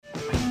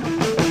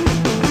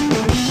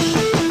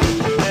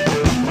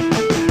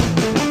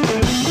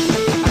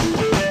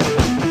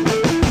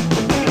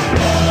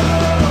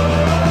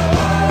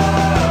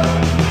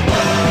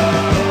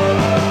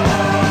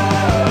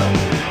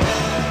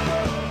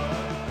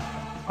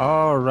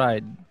All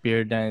right,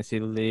 Beard Dynasty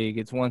League.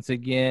 It's once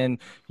again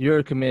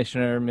your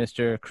commissioner,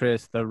 Mr.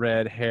 Chris the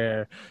Red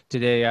Hair.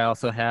 Today, I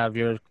also have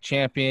your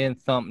champion,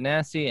 Thump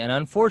Nasty. And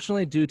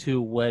unfortunately, due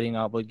to wedding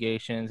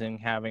obligations and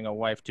having a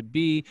wife to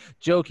be,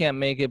 Joe can't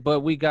make it.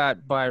 But we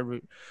got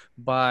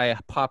by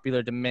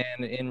popular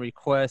demand and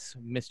request,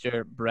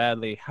 Mr.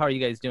 Bradley. How are you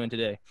guys doing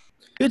today?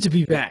 Good to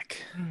be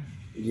back.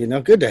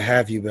 Good to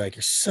have you back.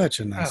 You're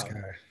such a nice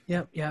guy.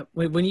 Yep.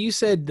 When you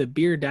said the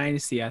Beard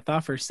Dynasty, I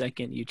thought for a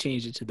second you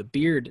changed it to the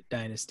Beard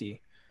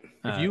Dynasty.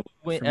 If you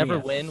ever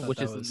win,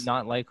 which is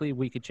not likely,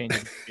 we could change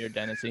it to Beard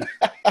Dynasty.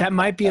 That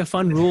might be a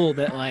fun rule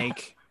that,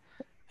 like,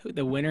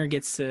 the winner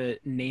gets to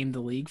name the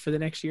league for the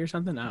next year or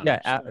something. I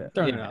don't know,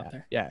 throwing it out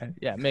there.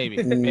 Yeah, maybe.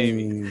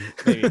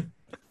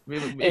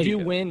 If you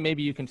win,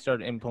 maybe you can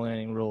start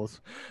implementing rules.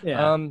 Did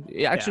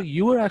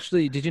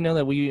you know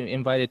that we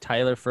invited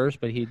Tyler first,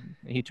 but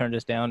he turned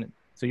us down?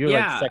 So you're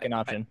like second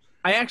option.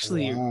 I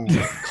actually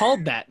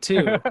called that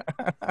too.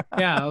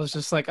 I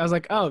was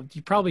like, oh,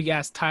 you probably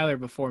asked Tyler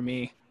before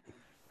me.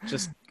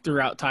 Just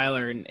threw out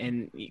Tyler,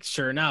 and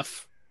sure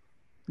enough,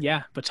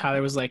 but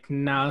Tyler was like,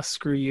 nah,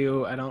 screw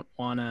you. I don't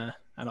want to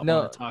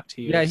talk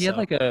to you. Yeah, he had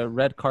like a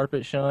red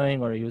carpet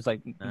showing, or he was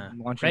like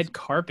launching. Red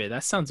carpet?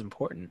 That sounds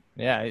important.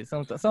 Yeah,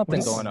 something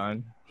going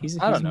on. He's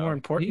more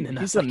important than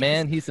he's us, a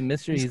man. He's a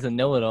mystery. He's a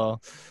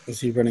know-it-all. Is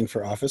he running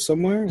for office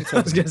somewhere? I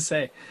was gonna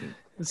say,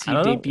 is he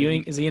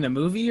debuting? Is he in a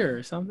movie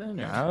or something?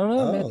 Or? I don't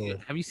know. Man.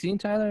 Have you seen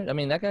Tyler? I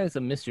mean, that guy's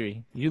a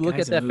mystery. You look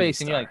at that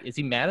face and you're like, is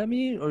he mad at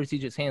me or is he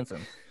just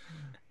handsome?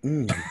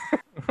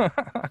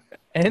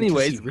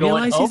 Anyways, does he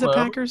realize he's a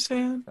Packers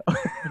fan?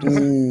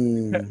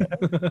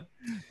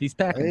 He's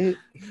packing. Right.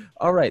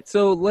 All right,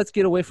 so let's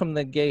get away from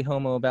the gay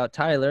homo about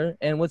Tyler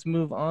and let's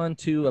move on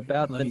to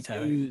about the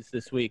news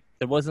this week.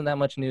 There wasn't that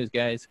much news,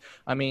 guys.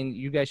 I mean,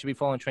 you guys should be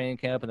following training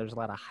camp, and there's a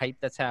lot of hype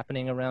that's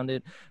happening around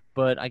it.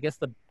 But I guess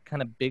the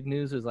kind of big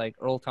news is like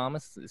Earl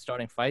Thomas is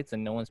starting fights,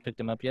 and no one's picked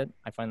him up yet.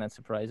 I find that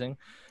surprising.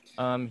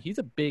 He's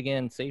a big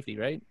end safety,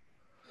 right?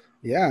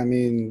 Yeah, I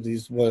mean,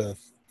 he's a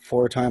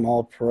 4-time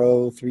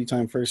All-Pro,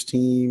 3-time first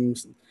team,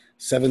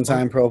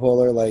 7-time Pro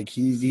Bowler. Like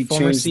he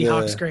former changed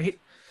Seahawks great.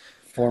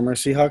 Former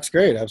Seahawks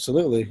great,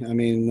 absolutely. I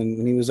mean,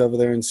 when he was over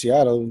there in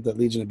Seattle, the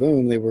Legion of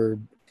Boom, they were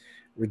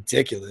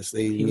ridiculous.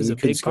 He was a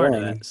big part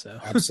of that. So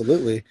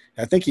absolutely,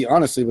 I think he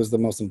honestly was the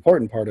most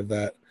important part of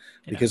that.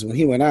 Because when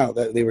he went out,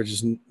 they were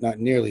just not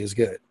nearly as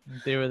good.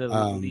 They were the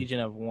Legion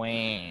of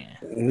Wham.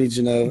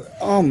 Legion of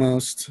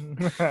almost,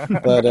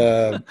 but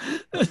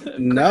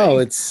no,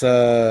 it's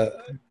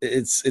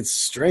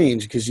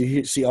strange because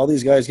you see all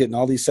these guys getting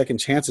all these second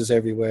chances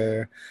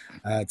everywhere.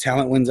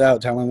 Talent wins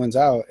out,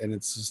 and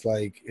it's just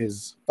like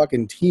his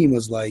fucking team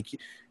was like,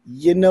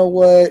 you know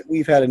what,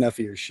 we've had enough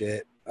of your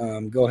shit.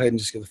 Go ahead and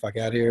just get the fuck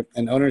out of here.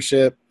 And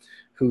ownership,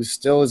 who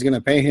still is going to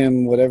pay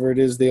him whatever it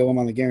is they owe him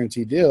on the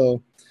guarantee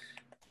deal,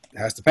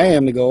 has to pay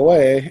him to go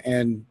away,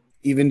 and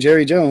even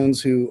Jerry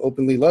Jones, who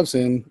openly loves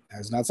him,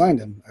 has not signed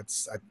him. I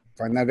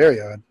find that very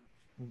odd.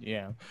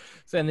 Yeah.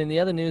 So, and then the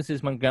other news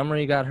is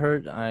Montgomery got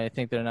hurt. I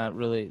think there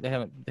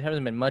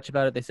hasn't been much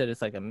about it. They said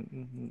it's like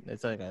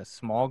a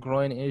small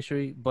groin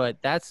issue, but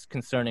that's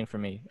concerning for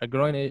me. A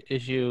groin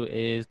issue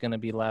is going to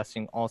be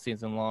lasting all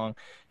season long,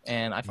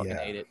 and I fucking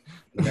hate it.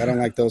 I don't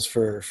like those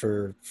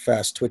for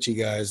fast twitchy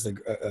guys.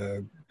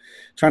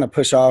 Trying to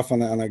push off on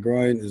that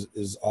groin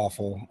is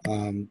awful.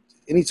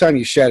 Anytime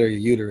you shatter your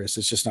uterus,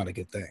 it's just not a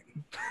good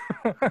thing.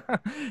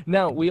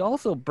 Now, we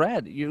also,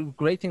 Brad,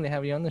 great thing to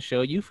have you on the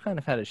show. You've kind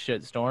of had a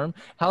shit storm.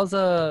 How's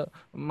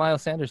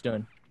Miles Sanders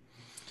doing?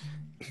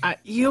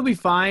 He'll be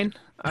fine. Be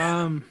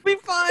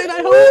fine.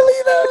 I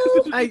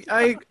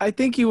hope. I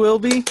think he will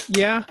be.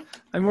 Yeah,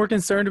 I'm more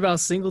concerned about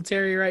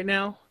Singletary right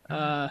now.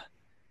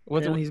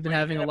 He's been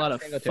having a lot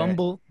of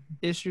fumble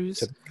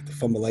issues. The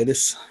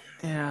fumbleitis.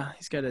 Yeah,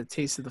 he's got a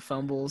taste of the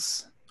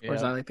fumbles, or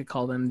as I like to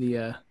call them,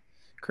 the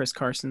Chris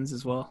Carsons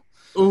as well.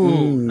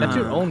 Ooh, that's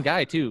your own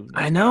guy too.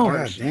 I know.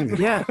 God damn it.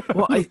 Yeah.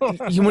 Well,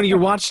 when you're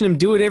watching him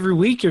do it every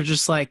week, you're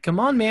just like, come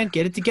on, man,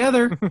 get it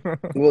together.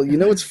 Well, you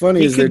know what's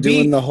funny is they're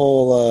doing the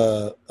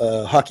whole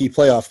hockey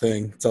playoff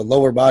thing. It's a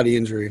lower body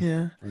injury.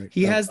 Yeah. Right.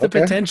 He has the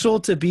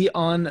potential to be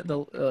on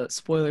the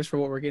spoilers for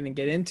what we're going to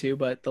get into,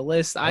 but the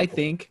list, I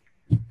think,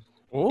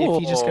 if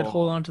he just could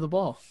hold on to the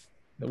ball.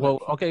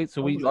 Well, okay,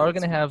 so we are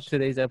going to have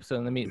today's episode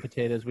in the meat and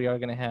potatoes. We are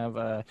going to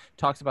have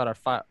talks about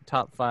our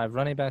top 5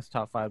 running backs,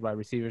 top 5 wide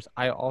receivers.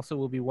 I also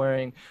will be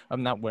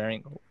I'm not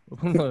wearing.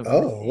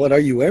 Oh, what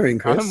are you wearing,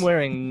 Chris? I'm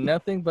wearing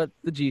nothing but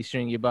the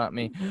G-string you bought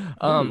me.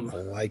 I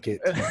like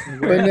it.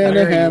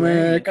 Banana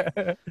hammock.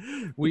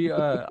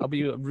 I'll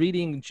be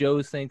reading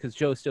Joe's thing because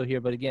Joe's still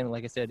here. But again,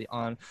 like I said,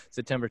 on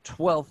September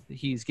 12th,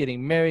 he's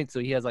getting married, so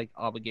he has like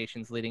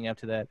obligations leading up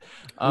to that.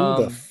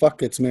 Who the fuck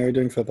gets married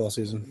during football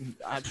season?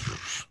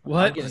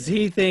 What was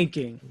he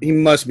thinking? He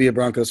must be a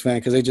Broncos fan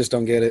because they just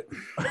don't get it.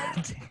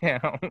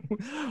 Damn.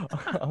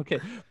 Okay,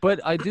 but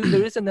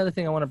there is another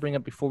thing I want to bring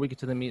up before we get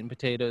to the meat and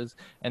potatoes,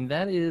 and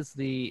that is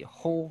the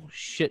whole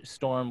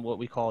shitstorm, what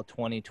we call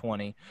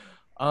 2020.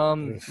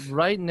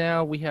 Right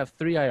now we have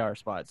 3 IR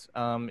spots.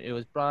 It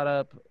was brought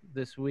up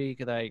this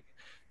week, like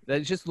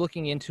that just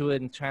looking into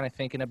it and trying to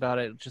thinking about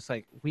it, just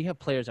like we have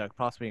players that are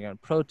possibly going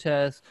to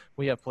protest.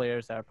 We have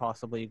players that are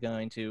possibly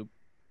going to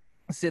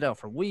sit out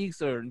for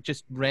weeks or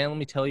just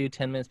randomly tell you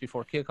 10 minutes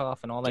before kickoff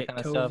and all that kind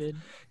of stuff.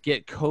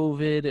 Get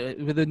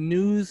COVID. The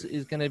news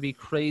is going to be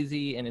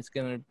crazy and it's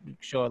going to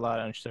show a lot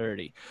of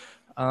uncertainty.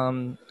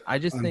 I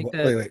just think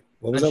that. Wait.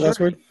 What was that last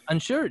word?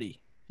 Unsurety.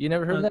 You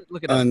never heard that?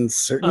 Look it up.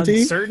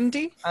 Uncertainty?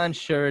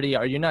 Uncertainty?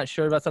 Are you not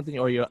sure about something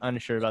or you're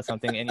unsure about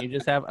something and you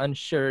just have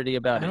unsurety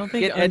about it? I don't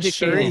think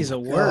unsurety is a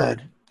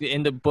word.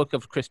 In the book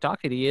of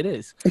Christocracy, it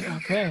is.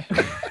 Okay.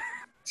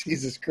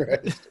 Jesus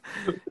Christ.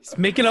 He's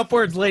making up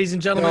words, ladies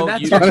and gentlemen.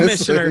 That's your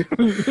commissioner.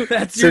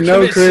 That's your to know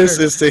commissioner. Chris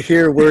is to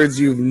hear words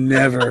you've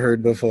never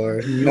heard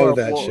before. Know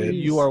that shit.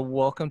 You are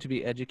welcome to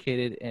be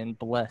educated and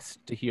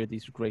blessed to hear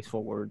these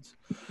graceful words.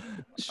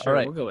 Sure, all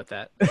right. We'll go with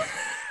that.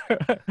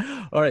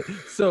 All right.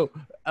 So,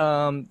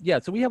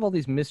 so we have all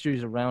these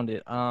mysteries around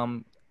it.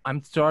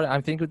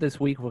 I think this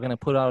week we're going to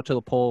put out to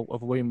the poll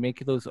of where we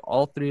make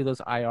all three of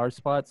those IR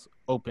spots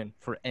open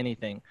for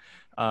anything.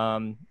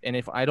 And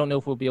if I don't know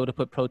if we'll be able to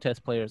put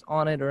protest players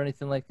on it or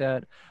anything like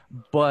that,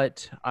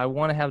 but I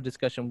want to have a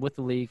discussion with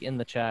the league in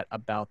the chat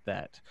about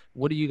that.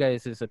 What are you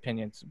guys'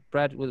 opinions?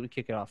 Brad, will we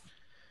kick it off?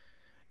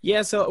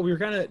 Yeah, so we were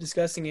kind of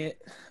discussing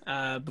it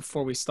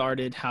before we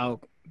started,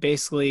 how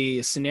basically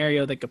a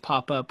scenario that could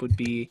pop up would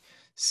be,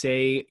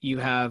 say you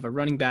have a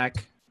running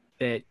back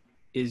that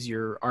is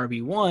your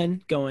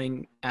RB1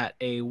 going at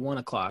a 1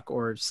 o'clock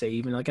or say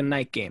even like a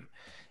night game.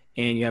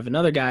 And you have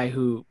another guy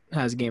who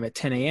has a game at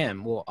 10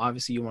 a.m. Well,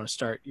 obviously you want to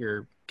start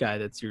your guy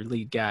that's your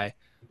lead guy.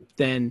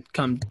 Then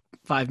come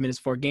 5 minutes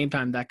before game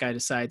time, that guy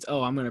decides,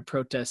 I'm going to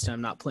protest and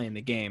I'm not playing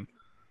the game.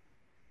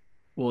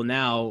 Well,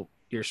 now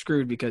you're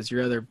screwed because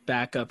your other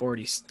backup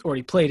already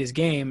played his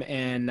game,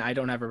 and I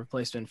don't have a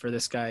replacement for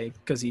this guy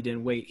because he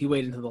didn't wait. He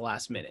waited until the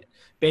last minute.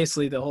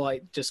 Basically,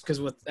 just because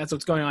that's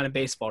what's going on in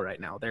baseball right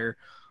now. They're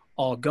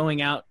all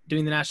going out,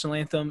 doing the national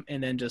anthem,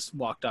 and then just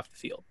walked off the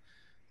field.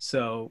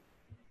 So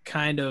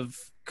kind of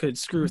could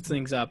screw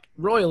things up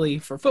royally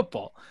for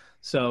football.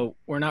 So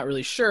we're not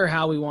really sure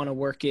how we want to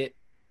work it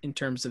in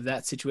terms of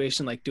that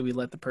situation. Like, do we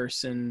let the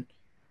person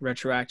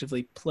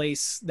retroactively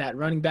place that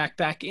running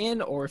back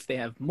in, or if they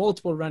have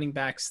multiple running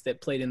backs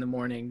that played in the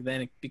morning,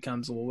 then it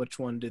becomes, well, which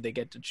one do they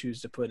get to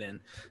choose to put in?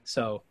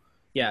 So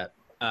yeah,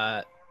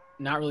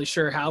 not really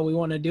sure how we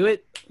want to do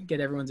it,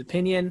 get everyone's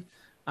opinion.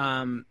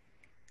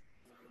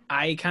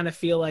 I kind of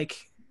feel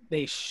like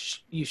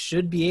you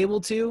should be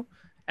able to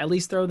at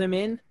least throw them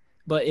in,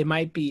 but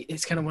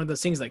it's kind of one of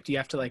those things, like, do you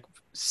have to like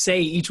say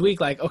each week,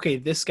 like, okay,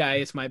 this guy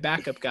is my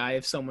backup guy.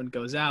 If someone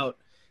goes out,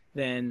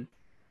 then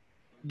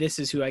this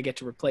is who I get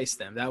to replace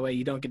them. That way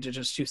you don't get to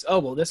just choose,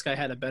 this guy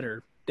had a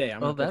better day.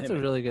 That's a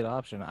really good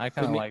option. I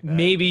kind of like that.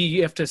 Maybe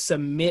you have to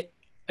submit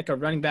like a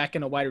running back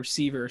and a wide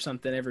receiver or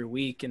something every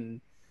week,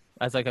 and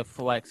as like a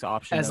flex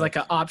option. As like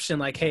an option,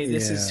 like, hey,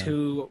 this is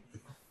who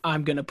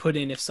I'm going to put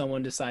in if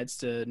someone decides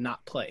to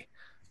not play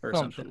or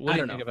something. What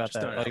do you think about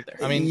that?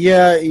 Like, I mean,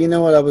 yeah, you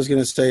know what? I was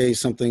going to say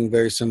something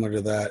very similar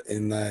to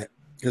that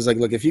because like,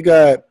 look, if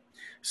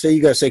say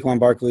you got Saquon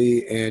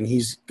Barkley and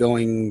he's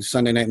going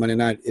Sunday night, Monday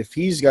night, if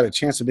he's got a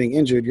chance of being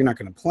injured, you're not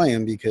going to play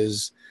him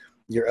because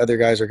your other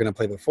guys are going to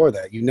play before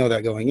that. You know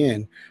that going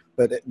in.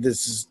 But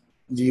this is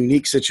the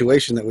unique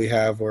situation that we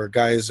have where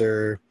guys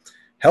are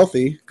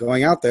healthy,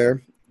 going out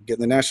there,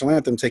 getting the national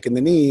anthem, taking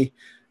the knee,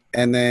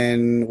 and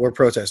then we're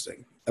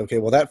protesting. Okay,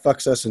 well, that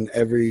fucks us in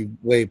every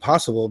way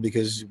possible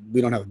because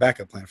we don't have a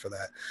backup plan for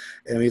that.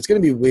 I mean, it's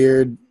going to be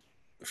weird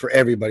for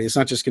everybody. It's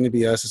not just going to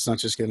be us. It's not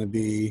just going to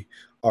be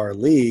our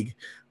league.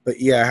 But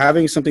yeah,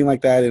 having something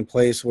like that in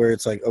place where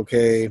it's like,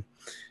 okay,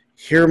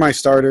 here are my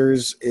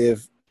starters.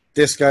 If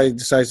this guy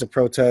decides to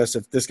protest,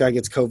 if this guy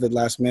gets COVID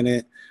last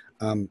minute,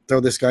 throw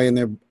this guy in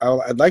there.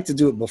 I'd like to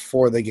do it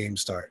before the game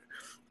start.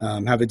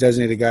 Have a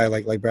designated guy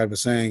like Brad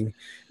was saying.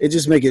 It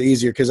just make it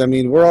easier because, I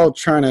mean, we're all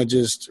trying to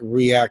just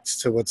react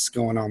to what's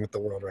going on with the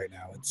world right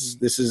now.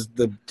 This is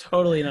the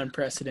totally an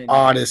unprecedented.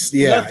 Honest,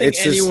 yeah. Nothing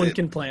anyone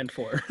can plan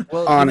for.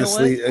 Well,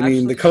 honestly, you know, I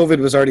mean, the COVID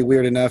was already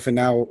weird enough, and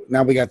now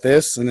we got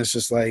this, and it's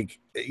just like,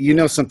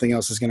 something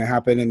else is going to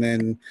happen, and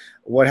then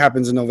what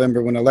happens in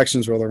November when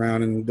elections roll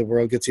around and the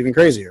world gets even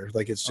crazier?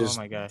 Like, it's just,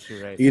 oh my gosh,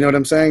 you're right. You know what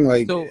I'm saying?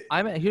 Like, so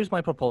here's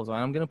my proposal.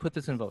 I'm going to put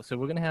this in vote. So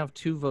we're going to have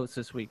 2 votes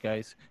this week,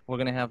 guys. We're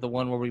going to have the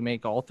one where we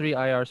make all 3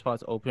 IR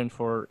spots open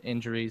for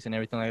injuries and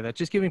everything like that,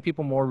 just giving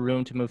people more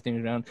room to move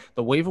things around.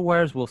 The waiver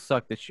wires will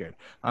suck this year.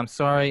 I'm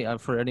sorry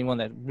for anyone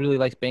that really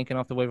likes banking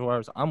off the waiver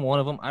wires. I'm one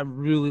of them. I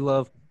really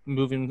love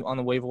moving on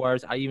the waiver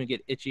wires. I even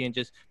get itchy and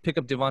just pick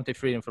up Devontae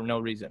Freedom for no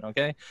reason.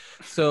 Okay,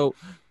 so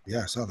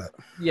yeah, I saw that.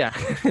 Yeah,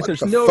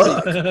 there's no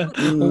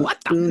reason.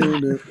 What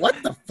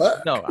the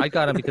fuck? No, I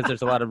got him because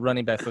there's a lot of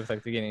running backs looks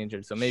like they're getting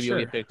injured, so maybe you'll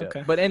get picked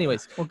up. But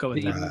anyways, we'll go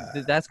with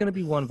that. That's going to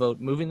be one vote,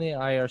 moving the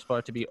IR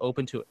spot to be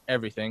open to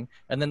everything.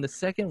 And then the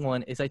second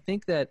one is, I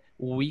think that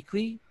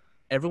weekly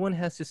everyone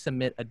has to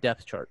submit a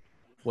depth chart.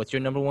 What's your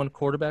number 1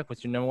 quarterback?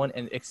 What's your number 1,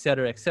 and et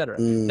cetera, et cetera.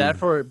 That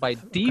by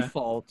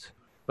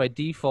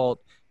default,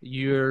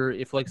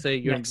 if like say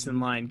you're next in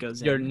line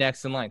goes you're in.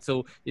 next in line.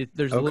 So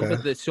there's a little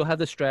bit that still have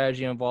the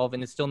strategy involved,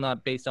 and it's still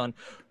not based on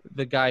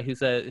the guy who's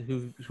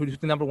the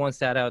number one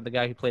stat out. The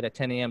guy who played at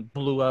 10 a.m.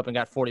 blew up and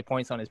got 40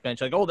 points on his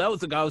bench. Like, oh, that was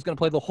the guy who was going to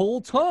play the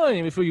whole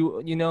time. If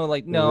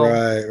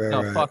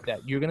no, fuck that.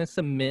 You're going to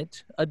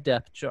submit a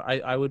depth chart.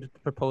 I would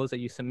propose that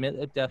you submit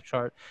a depth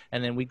chart,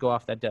 and then we go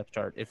off that depth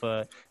chart.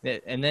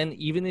 And then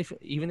even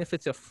if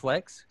it's a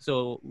flex,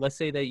 so let's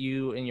say that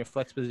you in your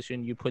flex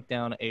position you put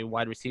down a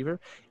wide receiver,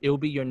 it will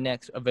be your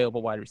next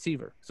available wide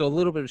receiver. So a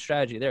little bit of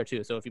strategy there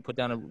too. So if you put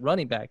down a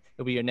running back,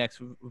 it'll be your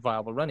next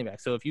viable running back.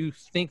 So if you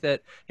think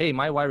that, hey,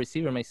 my wide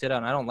receiver may sit out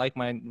and I don't like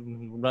my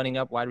running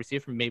up wide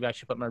receiver, maybe I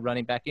should put my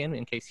running back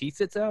in case he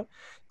sits out,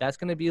 that's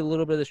going to be a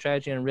little bit of the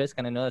strategy and risk.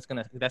 And I know that's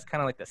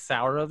kind of like the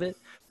sour of it,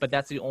 but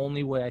that's the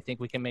only way I think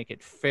we can make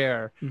it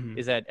fair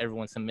is that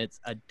everyone submits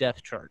a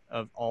depth chart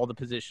of all the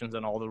positions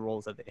and all the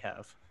roles that they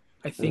have.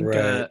 I think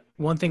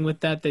one thing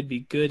with that'd be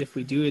good if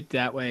we do it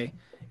that way.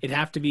 It'd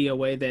have to be a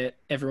way that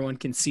everyone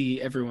can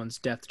see everyone's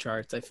depth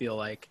charts. I feel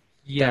like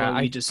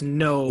we just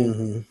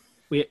know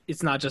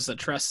it's not just a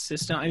trust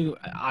system. I mean,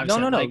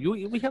 no.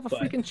 We have a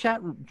freaking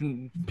chat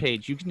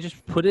page. You can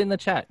just put it in the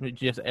chat.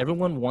 Just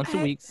everyone once a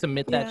week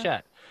submit that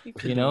chat.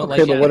 You know,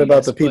 okay, but what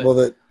about the people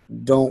that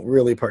don't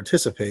really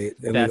participate?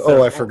 And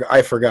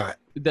I forgot.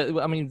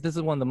 I mean, this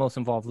is one of the most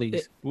involved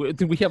leagues.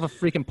 We have a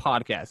freaking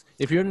podcast.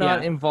 If you're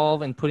not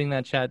involved in putting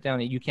that chat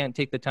down, you can't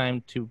take the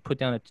time to put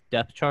down a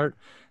depth chart,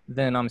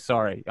 then I'm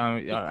sorry.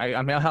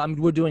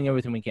 We're doing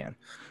everything we can.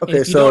 Okay,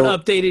 if you don't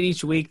update it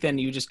each week, then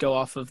you just go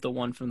off of the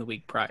one from the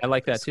week prior. I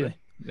like that too.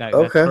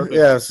 Okay,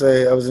 yeah.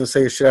 I was gonna say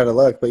you're shit out of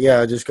luck, but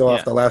yeah, just go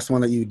off the last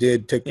one that you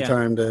did. Take the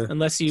time to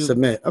unless you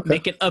submit. Okay.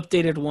 Make an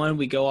updated one.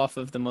 We go off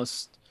of the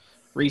most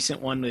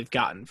recent one we've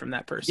gotten from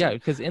that person. Yeah,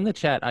 because in the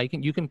chat, I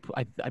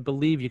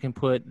believe you can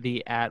put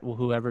the at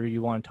whoever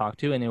you want to talk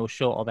to, and it will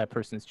show all that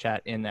person's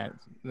chat in that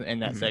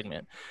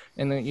segment.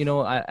 And then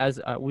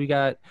we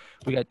got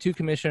two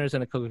commissioners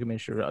and a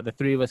co-commissioner. The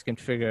three of us can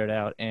figure it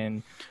out,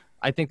 and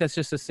I think that's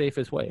just the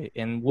safest way.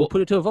 And we'll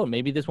put it to a vote.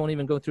 Maybe this won't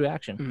even go through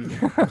action.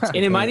 And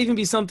it might even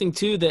be something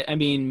too that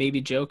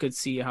maybe Joe could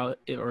see how,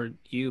 or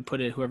you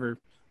put it, whoever,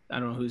 I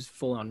don't know who's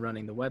full on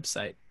running the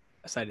website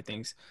side of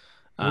things.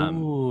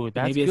 Ooh,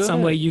 that's maybe good. it's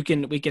some way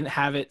we can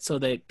have it so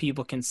that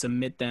people can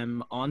submit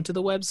them onto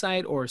the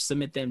website or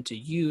submit them to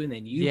you, and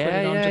then you put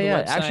it onto the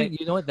website. Actually,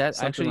 you know what?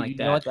 That's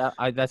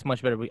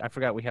much better. I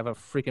forgot we have a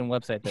freaking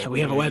website. Yeah,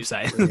 we have a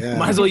website.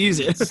 Might as well use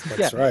it.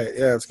 That's right.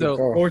 Yeah, that's good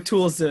call. Or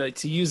tools to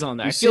use on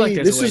that. I feel like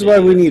this is why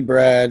we need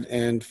Brad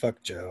and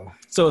fuck Joe.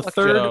 So a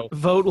third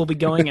vote will be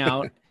going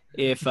out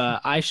if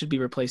I should be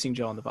replacing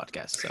Joe on the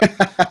podcast. So.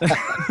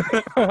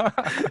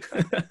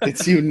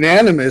 It's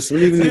unanimous.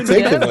 We even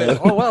take the vote.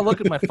 Oh, wow,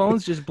 look at my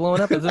phone's just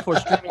blowing up as if we're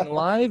streaming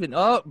live. And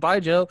bye,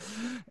 Joe.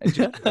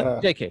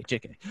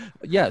 JK.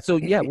 Yeah, so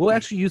we'll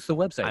actually use the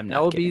website.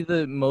 That will be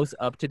the most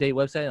up-to-date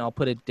website, and I'll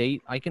put a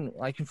date. I can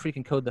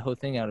freaking code the whole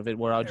thing out of it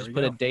where I'll just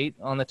put a date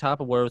on the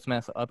top of where it's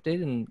mass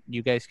update, and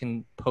you guys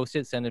can post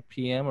it, send a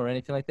PM or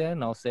anything like that,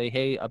 and I'll say,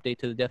 hey, update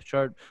to the depth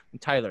chart,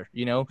 Tyler,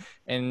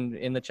 and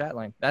in the chat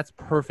line. That's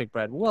perfect.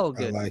 Brad, well,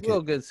 good,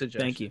 good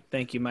suggestion.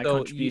 Thank you. My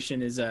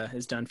contribution is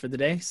done for the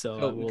day.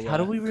 So how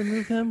do we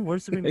remove him?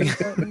 Where's the remove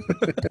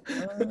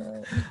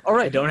button? All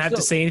right, I don't have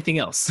to say anything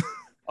else.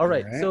 All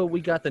right, so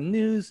we got the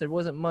news. There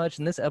wasn't much,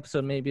 and this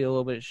episode may be a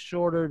little bit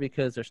shorter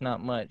because there's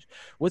not much.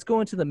 Let's go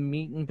into the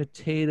meat and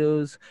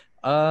potatoes.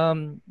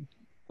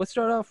 Let's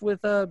start off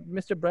with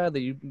Mr.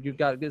 Bradley. You've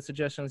got good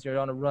suggestions. You're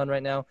on a run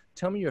right now.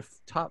 Tell me your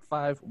top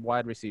 5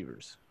 wide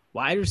receivers.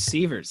 Wide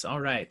receivers.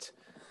 All right.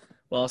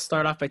 Well, I'll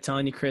start off by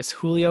telling you, Chris,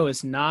 Julio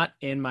is not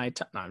in my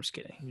top. No, I'm just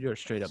kidding. You're a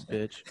straight up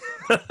bitch.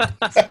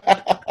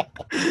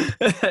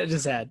 I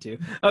just had to.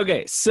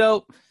 Okay,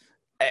 so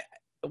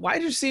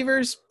wide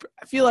receivers,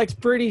 I feel like it's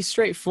pretty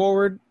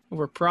straightforward.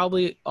 We're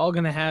probably all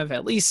going to have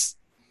at least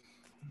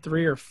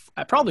 3 or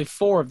probably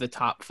 4 of the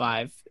top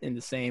 5 in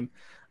the same.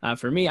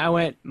 For me, I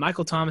went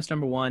Michael Thomas,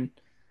 number 1.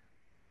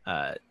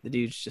 The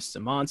dude's just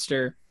a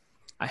monster.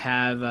 I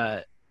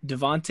have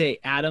Devontae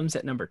Adams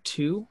at number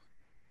 2.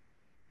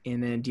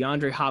 And then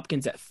DeAndre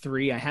Hopkins at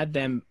 3. I had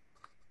them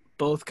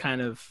both kind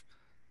of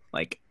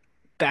like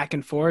back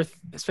and forth,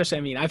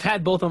 especially, I've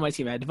had both on my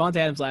team. I had Devontae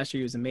Adams last year.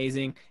 He was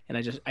amazing. And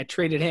I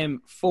traded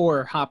him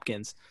for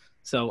Hopkins.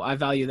 So I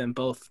value them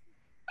both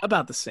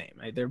about the same.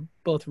 Right? They're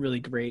both really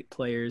great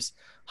players.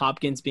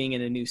 Hopkins being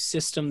in a new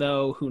system,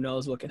 though, who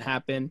knows what can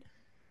happen.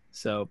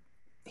 So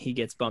he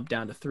gets bumped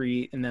down to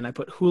 3. And then I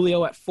put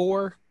Julio at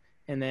 4.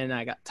 And then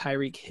I got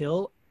Tyreek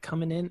Hill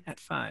coming in at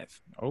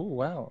 5. Oh,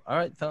 wow. All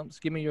right, Thumps,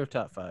 give me your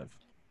top 5.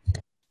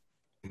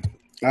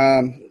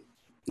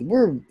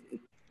 We're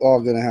all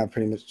going to have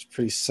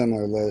pretty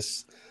similar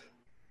lists.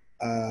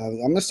 I'm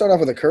going to start off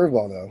with a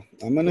curveball, though.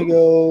 I'm going to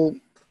go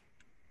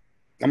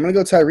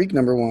Tyreek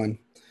number 1.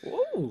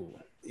 Ooh.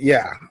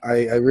 Yeah,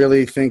 I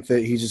really think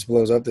that he just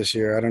blows up this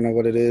year. I don't know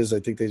what it is. I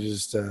think they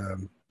just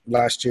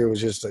last year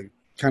was just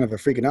kind of a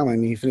freak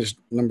anomaly. He finished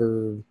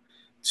number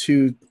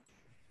 2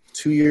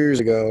 2 years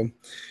ago.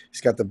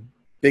 He's got the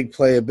big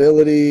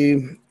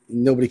playability,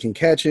 nobody can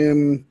catch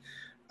him.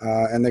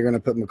 And they're going to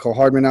put McCall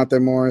Hardman out there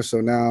more.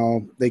 So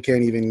now they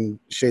can't even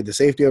shade the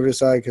safety over the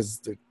side because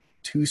there are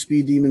 2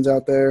 speed demons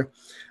out there.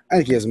 I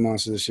think he has a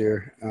monster this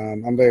year.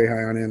 I'm very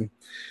high on him.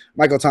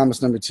 Michael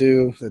Thomas, number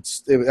 2.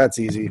 That's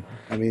easy.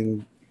 I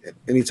mean,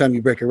 anytime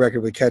you break a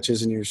record with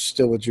catches and you're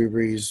still with Drew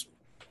Brees,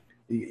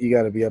 you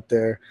got to be up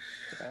there.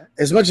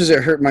 As much as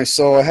it hurt my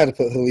soul, I had to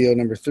put Julio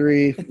number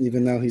 3,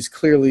 even though he's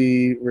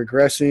clearly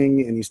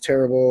regressing and he's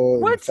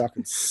terrible. And the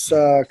Falcons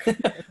suck.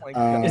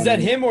 Is that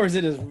him or is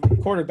it his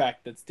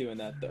quarterback that's doing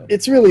that though?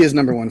 It's really his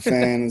number 1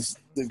 fan.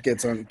 It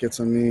gets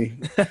on me.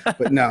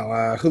 But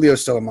no,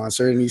 Julio's still a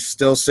monster, and he's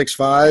still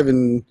 6'5"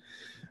 and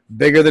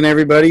bigger than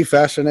everybody,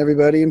 faster than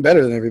everybody, and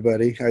better than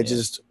everybody.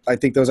 I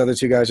think those other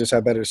 2 guys just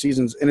have better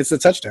seasons, and it's the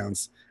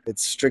touchdowns.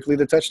 It's strictly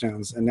the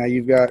touchdowns. And now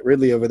you've got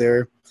Ridley over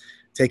there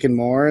taking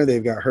more.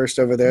 They've got Hurst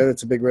over there.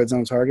 That's a big red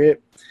zone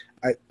target.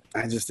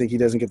 I just think he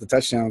doesn't get the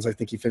touchdowns. I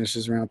think he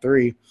finishes round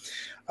 3.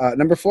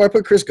 Number 4, I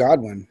put Chris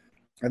Godwin.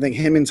 I think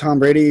him and Tom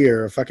Brady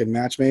are a fucking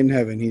match made in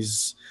heaven.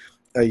 He's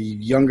a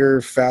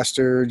younger,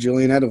 faster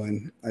Julian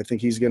Edelman. I think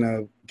he's going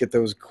to get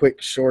those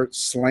quick, short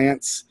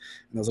slants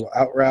and those little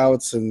out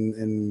routes,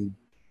 and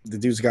the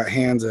dude's got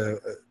hands,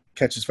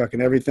 catches fucking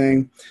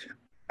everything.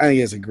 I think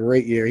he has a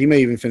great year. He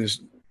may even finish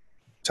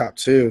top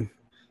 2,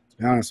 to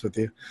be honest with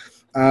you.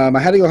 I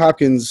had to go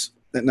Hopkins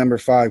at number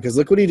 5 because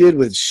look what he did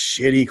with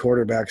shitty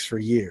quarterbacks for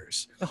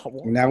years.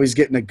 Now he's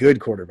getting a good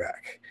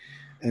quarterback.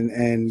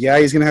 And yeah,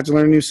 he's going to have to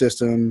learn a new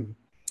system.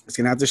 He's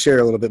going to have to share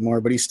a little bit more,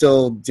 but he's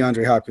still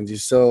DeAndre Hopkins.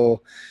 He's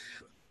still,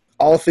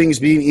 all things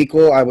being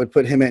equal, I would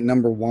put him at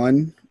number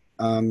 1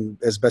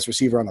 as best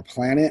receiver on the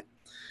planet.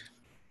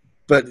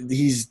 But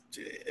he's,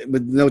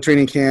 with no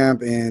training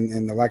camp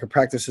and the lack of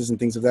practices and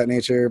things of that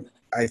nature,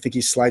 I think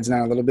he slides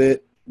down a little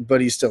bit, but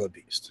he's still a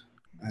beast.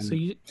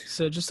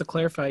 So just to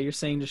clarify, you're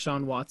saying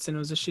Deshaun Watson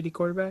was a shitty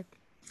quarterback?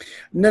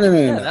 No.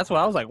 That's why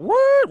I was like,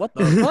 what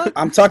the fuck?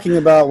 I'm talking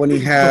about when he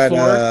had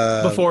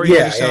before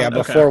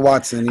before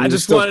Watson. I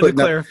just wanted to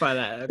clarify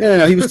that.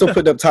 No, he was still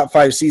putting up top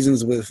 5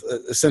 seasons with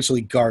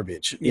essentially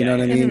garbage. You know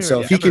what I mean?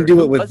 So if he can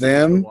do it with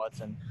them,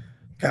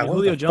 God,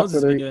 Julio Jones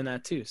has been doing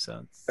that too.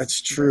 So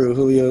that's true.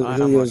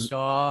 Julio's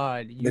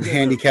been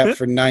handicapped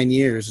for 9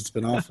 years. It's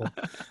been awful.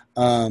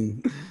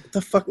 What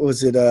the fuck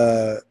was it?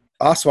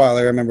 Osweiler,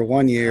 I remember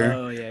one year.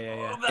 Oh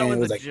yeah. And it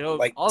was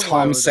like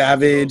Tom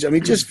Savage. I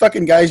mean, just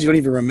fucking guys you don't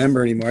even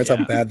remember anymore. That's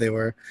how bad they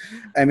were.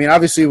 I mean,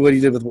 obviously what he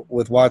did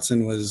with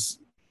Watson was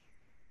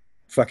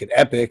fucking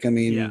epic. I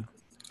mean,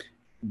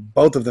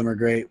 both of them are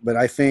great, but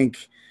I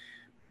think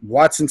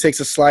Watson takes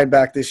a slide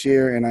back this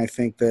year, and I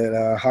think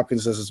that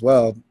Hopkins does as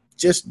well.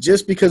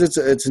 Just because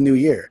it's a new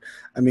year.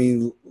 I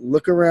mean,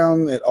 look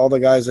around at all the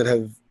guys that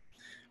have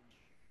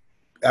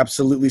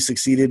absolutely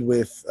succeeded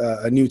with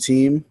a new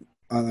team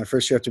on their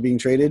first year after being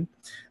traded.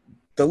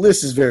 The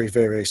list is very,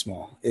 very, very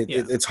small.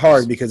 It's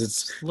hard because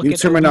it's new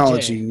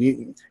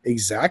terminology.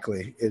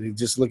 Exactly.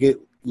 Just look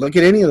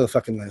at any of the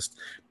fucking list.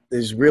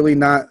 There's really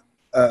not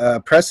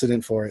a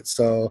precedent for it.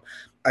 So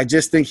I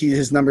just think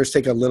his numbers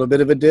take a little bit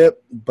of a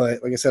dip.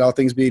 But like I said, all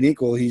things being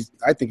equal,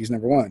 I think he's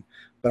number 1.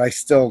 But I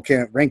still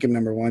can't rank him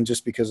number 1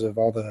 just because of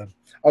all the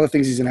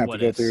things he's gonna have to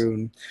go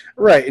through.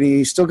 And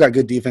he's still got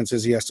good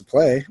defenses he has to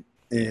play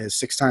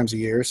 6 times a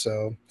year.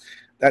 So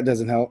that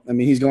doesn't help. I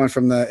mean, he's going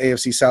from the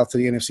AFC South to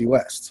the NFC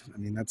West. I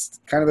mean, that's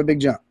kind of a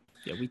big jump.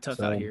 Yeah, we tough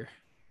out here.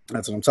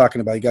 That's what I'm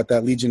talking about. You got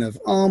that legion of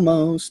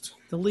almost.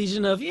 The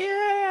legion of,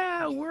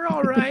 we're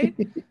all right.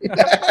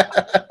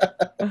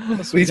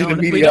 Legion of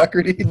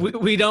mediocrity.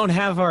 We don't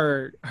have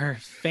our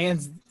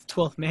fans'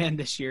 12th man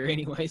this year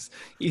anyways,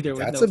 either.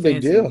 That's a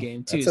big deal.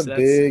 Game too. That's a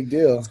big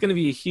deal. It's going to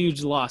be a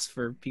huge loss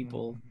for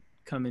people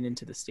coming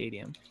into the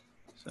stadium.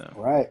 So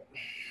Right.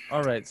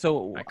 All right,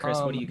 so Chris,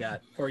 what do you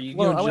got? Or you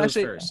go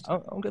first?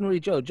 I'm gonna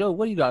read Joe. Joe,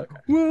 what do you got?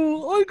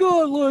 Well, I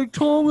got like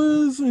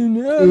Thomas and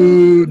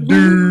Adams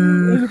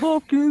and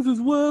Hopkins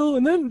as well,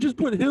 and then just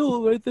put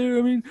Hill right there.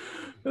 I mean,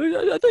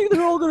 I think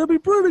they're all gonna be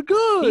pretty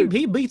good.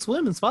 He beats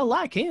women, so I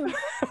like him.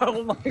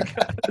 Oh my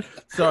god!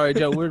 Sorry,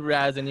 Joe, we're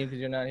razzing you because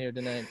you're not here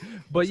tonight.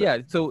 But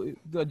so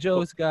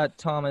Joe's got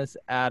Thomas,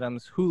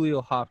 Adams,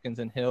 Julio, Hopkins,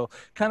 and Hill.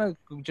 Kind of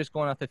just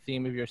going off the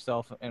theme of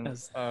yourself and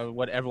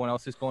what everyone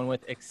else is going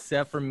with,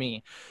 except for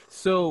me.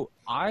 So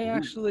I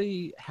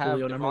actually have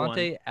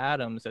Devontae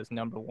Adams as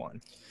number 1.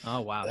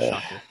 Oh wow,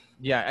 shocker.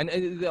 Yeah,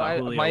 and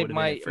my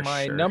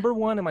number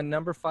 1 and my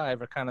number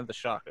 5 are kind of the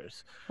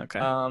shockers. Okay.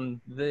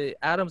 The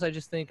Adams, I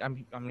just think,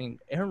 I mean,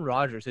 Aaron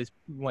Rodgers is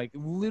like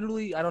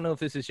literally, I don't know if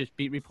this is just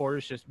beat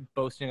reporters just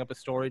boasting up a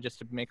story just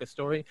to make a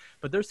story,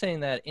 but they're saying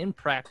that in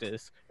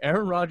practice,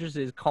 Aaron Rodgers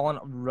is calling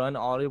run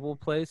audible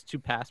plays to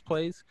pass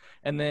plays,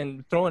 and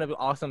then throwing an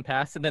awesome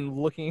pass, and then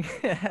looking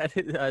at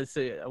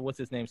what's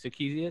his name,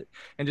 Sakiziat,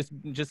 and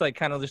just like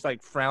kind of just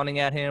like frowning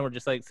at him or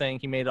just like saying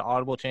he made an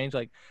audible change,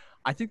 like.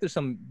 I think there's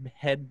some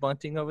head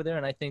bunting over there,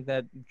 and I think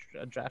that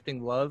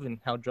drafting Love and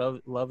how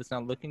Love is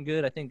not looking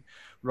good. I think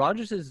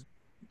Rodgers is,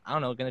 I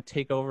don't know, going to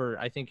take over.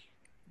 I think,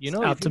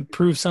 out to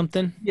prove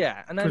something.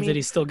 Yeah, and prove that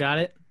he still got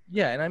it.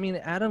 Yeah, and I mean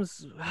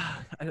Adams.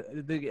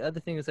 The other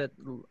thing is that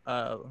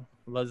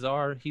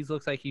Lazar, he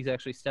looks like he's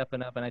actually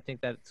stepping up, and I think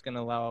that's going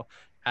to allow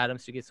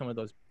Adams to get some of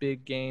those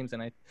big games.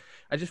 And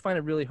I just find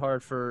it really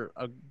hard for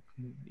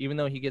even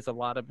though he got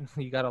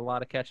a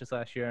lot of catches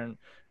last year, and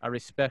I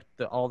respect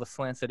all the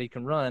slants that he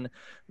can run.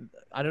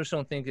 I just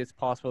don't think it's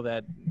possible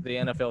that the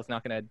NFL is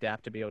not going to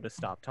adapt to be able to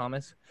stop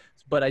Thomas.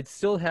 But I'd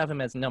still have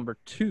him as number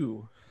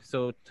 2.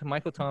 So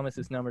Michael Thomas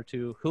is number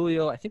 2.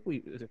 Julio, I think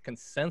the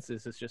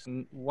consensus is just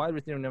wide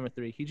receiver number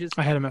 3.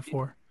 I had him at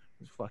 4.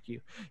 Fuck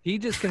you. He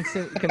just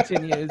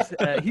continues.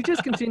 He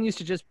just continues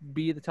to just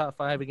be the top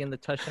 5. Again, the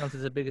touchdowns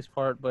is the biggest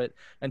part, but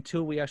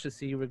until we actually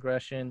see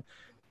regression,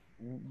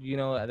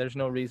 there's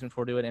no reason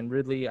for doing it. And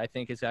Ridley, I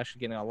think, is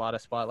actually getting a lot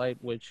of spotlight,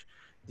 which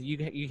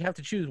you have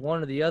to choose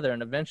one or the other,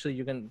 and eventually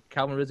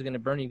Calvin Ridley's going to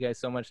burn you guys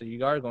so much that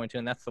you are going to,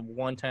 and that's the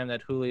one time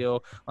that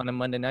Julio on a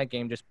Monday night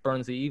game just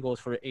burns the Eagles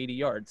for 80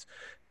 yards.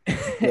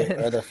 Wait,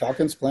 are the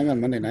Falcons playing on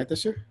Monday night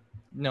this year?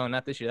 No,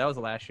 not this year. That was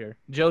last year.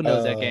 Joe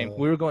knows that game.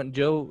 We were going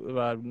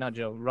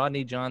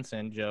Rodney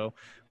Johnson,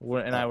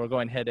 and I were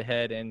going head to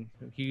head, and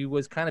he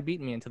was kind of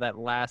beating me into that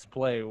last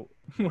play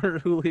where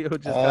Julio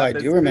just. Oh, I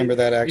do remember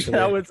that actually.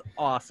 That was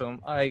awesome.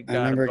 I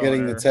remember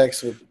getting the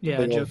text with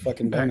big old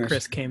fucking banners.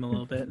 Chris came a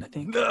little bit, I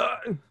think.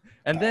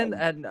 And then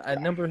at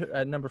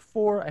number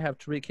 4, I have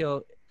Tariq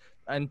Hill.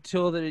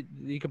 Until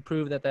you can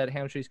prove that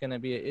hamstring is going to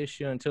be an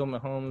issue, until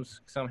Mahomes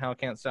somehow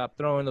can't stop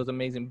throwing those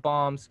amazing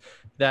bombs,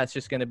 that's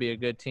just going to be a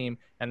good team.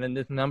 And then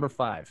this number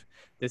 5,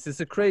 this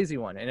is a crazy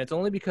one, and it's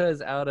only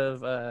because out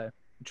of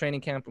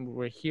training camp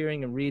we're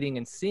hearing and reading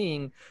and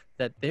seeing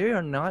that they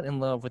are not in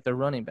love with their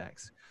running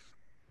backs.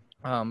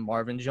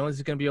 Marvin Jones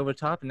is going to be over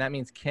top, and that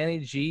means Kenny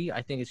G,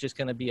 I think, is just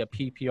going to be a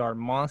PPR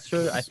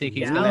monster. I think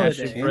he's going to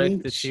actually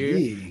break this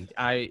year.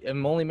 I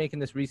am only making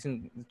this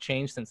recent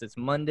change since it's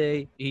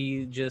Monday.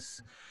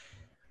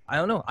 I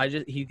don't know.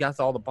 He got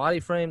all the body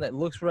frame that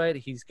looks right.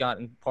 He's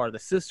gotten part of the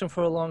system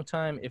for a long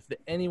time. If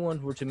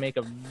anyone were to make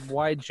a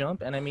wide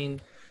jump, and I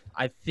mean,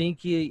 I think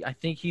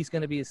he's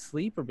going to be a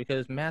sleeper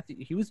because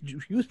he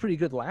was pretty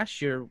good last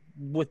year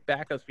with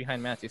backups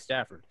behind Matthew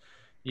Stafford.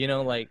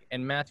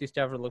 And Matthew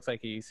Stafford looks like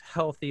he's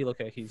healthy, looks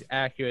like he's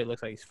accurate,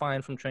 looks like he's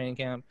fine from training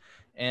camp.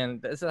 And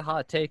that's a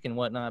hot take and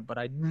whatnot, but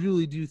I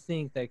really do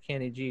think that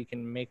Kenny G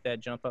can make that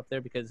jump up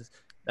there because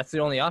that's the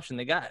only option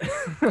they got.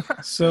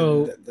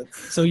 So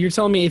you're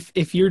telling me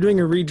if you're doing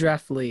a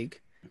redraft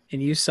league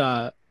and you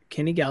saw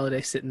Kenny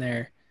Galladay sitting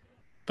there,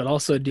 but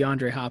also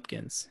DeAndre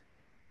Hopkins,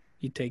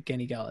 you'd take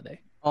Kenny Galladay?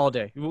 All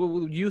day.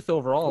 Youth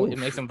overall, it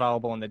makes him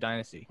valuable in the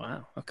dynasty.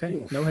 Wow.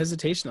 Okay. No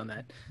hesitation on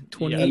that.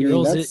 28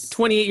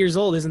 years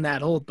old isn't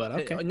that old, but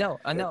okay. No.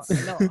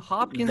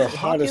 Hopkins. The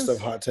hottest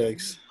of hot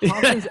takes.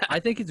 Hopkins, I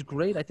think it's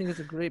great. I think it's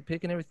a great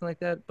pick and everything like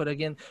that. But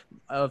again,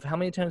 of how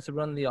many times to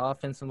run the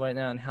offense right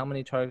now and how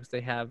many targets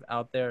they have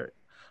out there,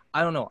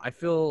 I don't know. I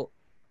feel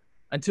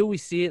until we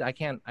see it, I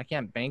can't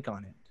bank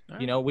on it.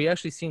 Right. We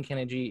actually seen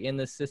Kenny G in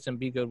this system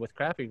be good with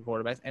crappy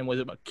quarterbacks and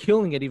was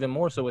killing it even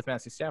more so with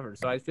Matthew Stafford.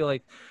 So I feel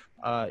like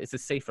it's a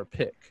safer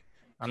pick.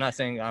 I'm not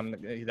saying I'm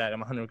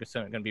 100%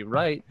 going to be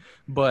right,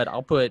 but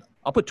I'll put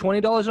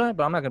 $20 on it,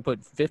 but I'm not going to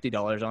put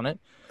 $50 on it.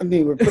 I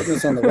mean, we're putting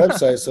this on the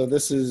website, so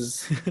this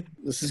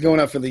is going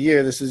up for the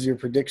year. This is your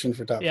prediction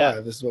for top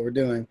 5. This is what we're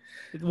doing.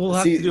 We'll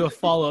have to do a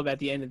follow-up at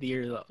the end of the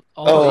year, though.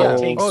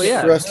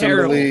 Trust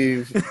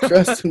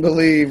and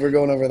believe. We're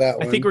going over that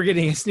one. I think we're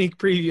getting a sneak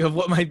preview of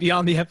what might be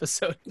on the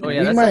episode. We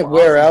might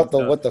wear out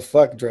the what the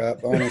fuck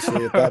drop,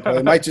 honestly, at that point.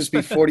 It might just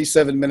be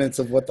 47 minutes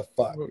of what the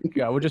fuck.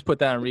 Yeah, we'll just put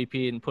that on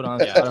repeat and put on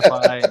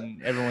Spotify,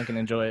 and everyone can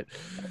enjoy it.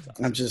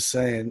 I'm just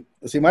saying.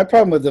 See, my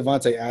problem with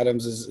Devontae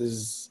Adams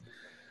is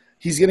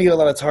he's going to get a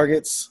lot of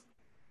targets.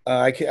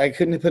 I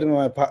couldn't put him in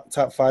my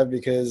top 5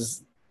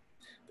 because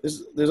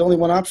there's only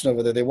one option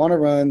over there. They want to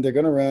run. They're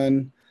going to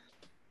run.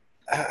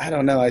 I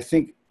don't know. I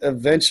think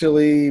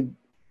eventually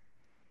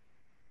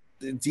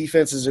the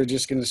defenses are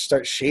just going to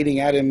start shading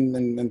at him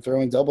and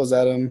throwing doubles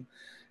at him.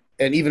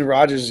 And even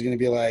Rodgers is going to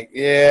be like,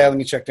 yeah, let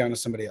me check down to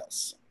somebody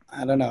else.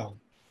 I don't know.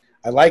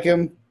 I like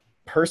him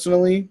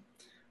personally.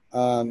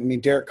 I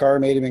mean, Derek Carr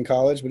made him in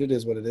college, but it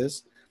is what it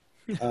is.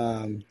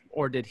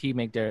 Or did he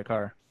make Derek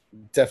Carr?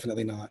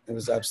 Definitely not. It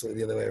was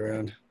absolutely the other way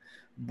around.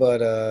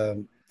 But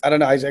I don't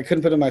know. I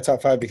couldn't put him in my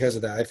top 5 because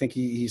of that. I think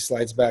he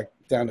slides back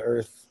down to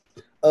earth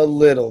a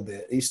little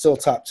bit. He's still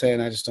top 10.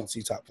 I just don't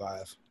see top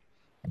 5.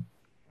 All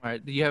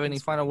right. Do you have any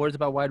final words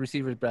about wide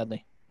receivers,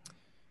 Bradley?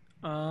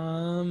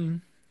 I'll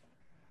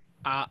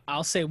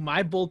say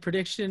my bold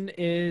prediction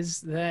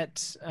is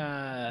that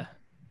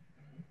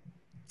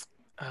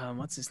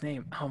what's his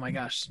name? Oh my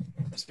gosh,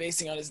 I'm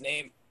spacing on his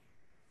name.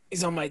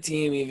 He's on my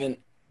team even.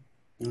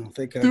 Oh,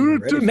 thank God.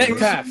 Dude,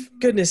 Metcalf.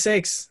 Goodness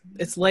sakes,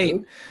 it's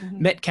late.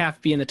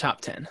 Metcalf be in the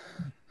top 10.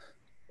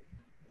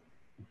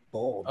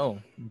 Bold. Oh,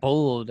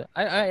 bold.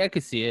 I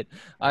could see it.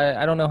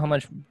 I don't know how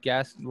much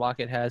gas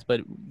Lockett has,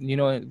 but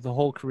the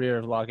whole career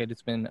of Lockett,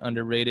 it's been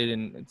underrated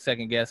and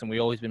second guess, and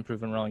we've always been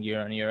proven wrong year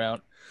on year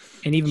out.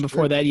 And even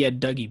before that, you had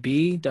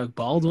Doug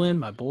Baldwin,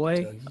 my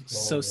boy.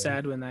 So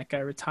sad when that guy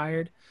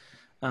retired.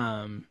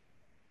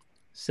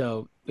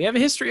 So we have a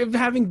history of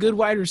having good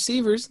wide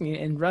receivers,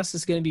 and Russ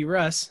is going to be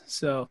Russ.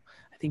 So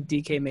I think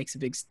DK makes a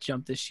big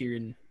jump this year,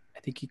 and I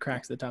think he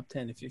cracks the top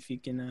 10 if he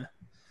can.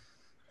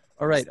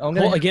 All right. Hold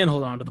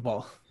on to the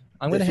ball.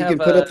 I'm going to if he have. can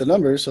put up the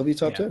numbers, he'll be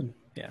top 10.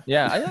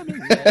 Yeah. I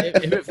mean,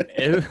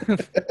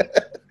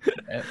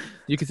 if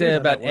you could say that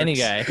about any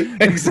guy.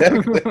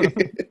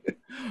 Exactly.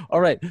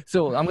 All right,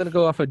 so I'm going to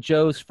go off of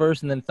Joe's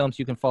first, and then Thumps,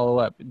 you can follow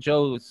up.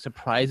 Joe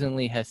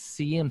surprisingly has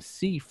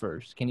CMC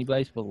first. Can you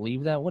guys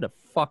believe that? What a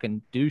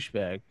fucking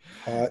douchebag.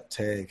 Hot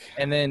take.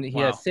 And then he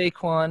has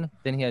Saquon,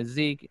 then he has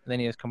Zeke, then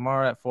he has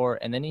Kamara at 4,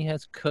 and then he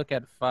has Cook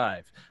at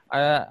 5.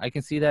 I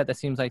can see that. That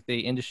seems like the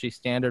industry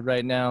standard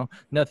right now.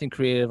 Nothing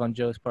creative on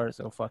Joe's part,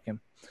 so fuck him.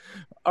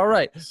 All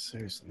right.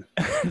 Seriously.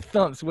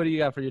 Thumps, what do you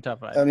got for your top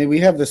 5? I mean, we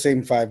have the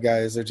same 5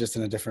 guys. They're just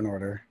in a different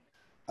order.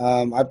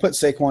 I put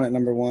Saquon at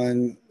number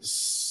 1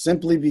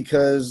 simply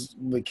because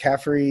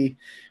McCaffrey,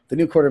 the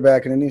new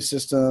quarterback in a new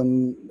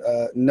system,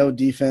 no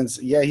defense.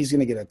 Yeah, he's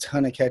going to get a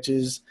ton of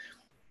catches.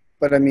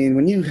 But, I mean,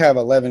 when you have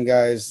 11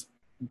 guys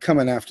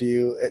coming after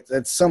you,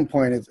 at some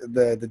point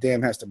the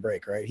dam has to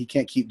break, right? He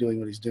can't keep doing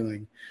what he's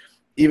doing,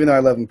 even though I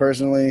love him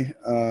personally.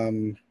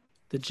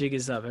 The jig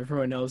is up.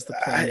 Everyone knows the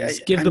plan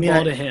is give the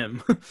ball to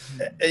him.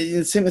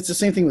 It's the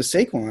same thing with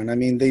Saquon. I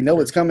mean, they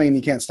know it's coming and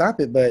you can't stop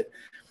it, but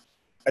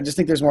I just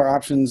think there's more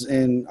options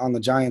on the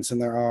Giants than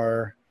there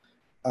are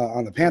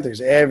on the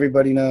Panthers.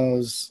 Everybody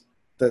knows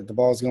that the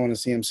ball's going to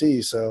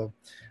CMC. So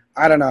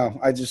I don't know.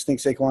 I just think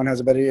Saquon has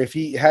a better year. If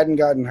he hadn't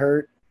gotten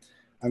hurt,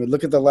 I mean,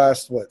 look at the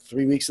last,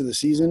 3 weeks of the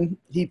season.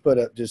 He put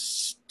up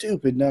just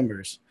stupid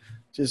numbers,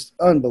 just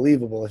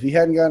unbelievable. If he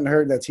hadn't gotten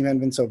hurt, that team hadn't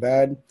been so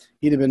bad,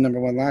 he'd have been number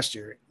 1 last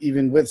year,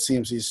 even with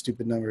CMC's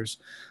stupid numbers.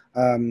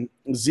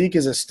 Zeke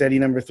is a steady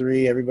number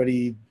 3.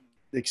 Everybody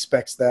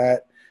expects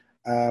that.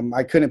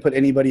 I couldn't put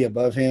anybody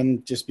above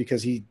him just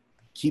because he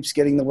keeps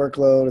getting the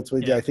workload. It's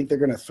what I think they're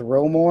going to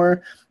throw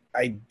more.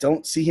 I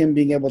don't see him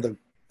being able to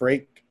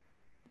break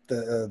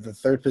the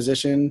third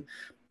position.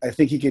 I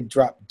think he could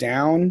drop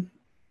down.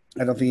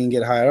 I don't think he can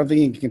get high. I don't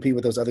think he can compete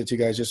with those other 2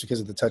 guys just because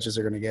of the touches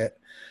they're going to get.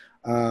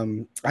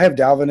 I have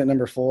Dalvin at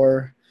number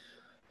 4.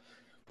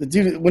 The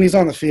dude, when he's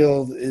on the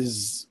field,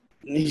 he's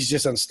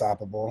just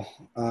unstoppable.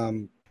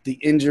 The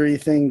injury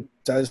thing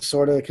does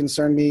sort of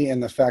concern me,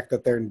 and the fact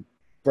that they're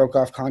broke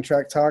off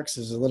contract talks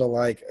is a little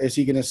like, is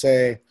he going to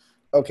say,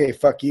 okay,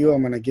 fuck you,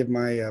 I'm going to give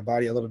my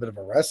body a little bit of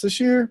a rest this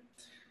year?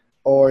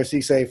 Or is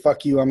he say,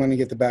 fuck you, I'm going to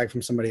get the bag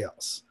from somebody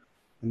else?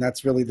 And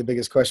that's really the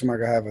biggest question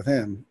mark I have with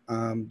him,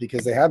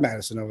 because they have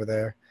Madison over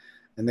there,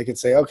 and they could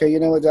say, okay, you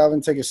know what,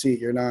 Dalvin, take a seat.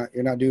 You're not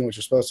doing what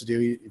you're supposed to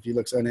do if he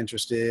looks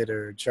uninterested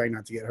or trying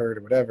not to get hurt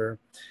or whatever.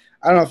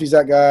 I don't know if he's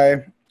that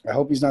guy. I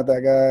hope he's not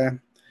that guy.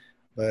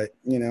 But,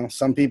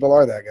 some people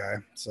are that guy.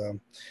 So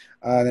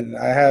then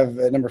I have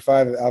at number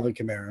 5 Alvin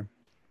Kamara.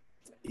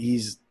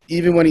 He's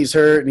even when he's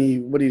hurt,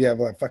 and what did he have,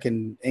 like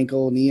fucking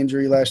ankle, knee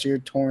injury last year,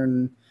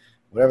 torn,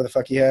 whatever the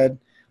fuck he had,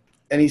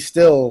 and he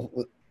still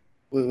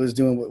was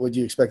doing what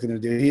you expected him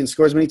to do. He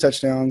scores many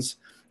touchdowns,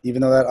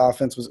 even though that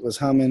offense was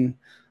humming.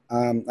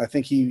 I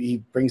think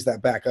he brings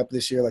that back up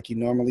this year like he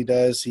normally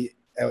does. He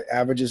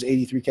averages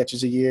 83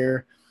 catches a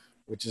year,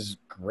 which is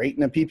great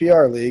in a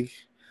PPR league.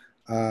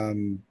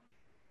 And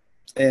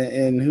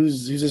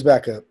who's his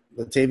backup?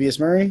 Latavius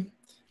Murray?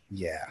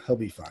 Yeah, he'll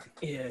be fine.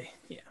 Yeah.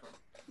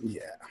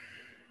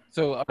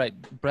 So, all right,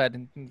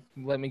 Brad,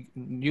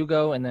 you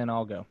go, and then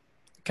I'll go.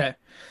 Okay.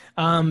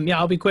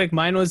 I'll be quick.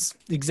 Mine was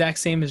the exact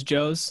same as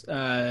Joe's.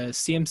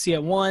 CMC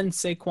at 1,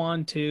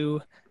 Saquon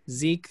 2,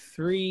 Zeke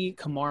 3,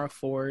 Kamara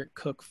 4,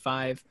 Cook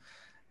 5.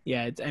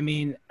 Yeah, I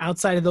mean,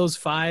 outside of those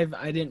 5,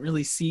 I didn't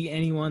really see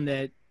anyone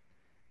that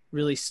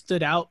really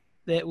stood out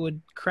that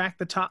would crack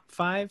the top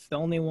 5. The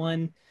only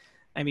one,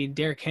 I mean,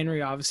 Derrick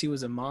Henry obviously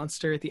was a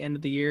monster at the end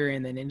of the year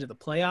and then into the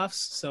playoffs.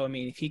 So, I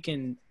mean, if he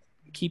can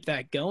keep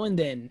that going,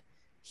 then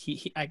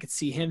I could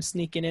see him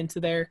sneaking into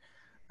there.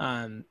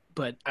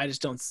 But I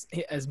just don't,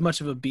 as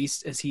much of a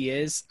beast as he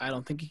is, I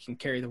don't think he can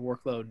carry the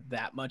workload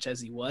that much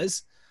as he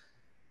was.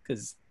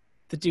 Because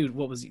the dude,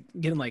 what was he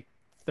getting, like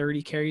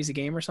 30 carries a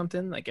game or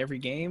something, like every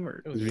game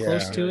or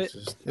close to it?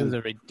 It was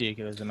a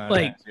ridiculous amount.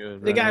 Like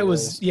the guy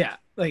was,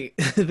 like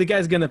the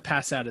guy's going to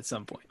pass out at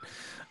some point.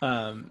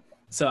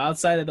 So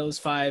outside of those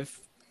 5,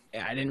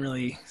 I didn't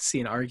really see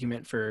an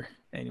argument for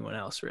anyone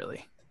else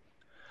really.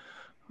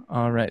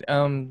 All right.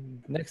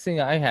 Next thing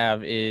I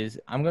have is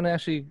I'm going to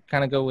actually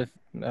kind of go with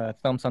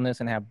Thumps on this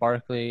and have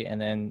Barkley and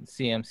then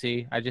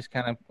CMC.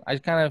 I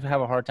kind of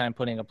have a hard time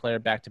putting a player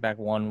back-to-back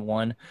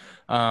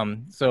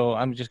 1-1. So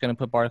I'm just going to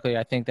put Barkley.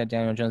 I think that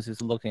Daniel Jones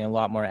is looking a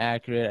lot more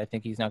accurate. I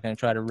think he's not going to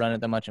try to run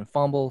it that much and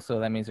fumble. So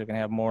that means they're going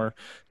to have more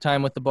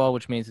time with the ball,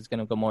 which means it's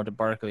going to go more to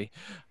Barkley.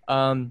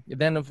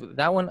 Then of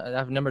that one, I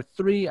have number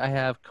 3. I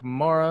have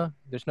Kamara.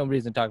 There's no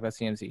reason to talk about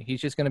CMC.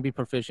 He's just going to be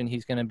proficient.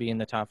 He's going to be in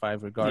the top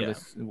 5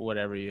 regardless,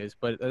 whatever he is.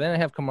 But then I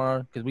have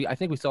Kamara because I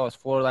think we saw his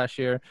floor last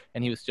year,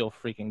 and he was still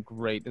freaking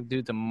great. The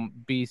dude's a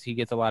beast. He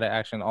gets a lot of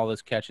action. All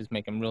those catches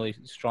make him really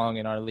strong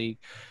in our league.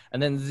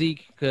 And then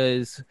Zeke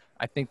because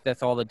I think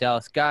that's all that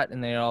Dallas got,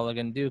 and they're all they're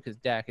going to do because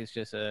Dak is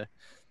just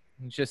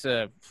It's just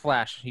a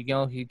flash. He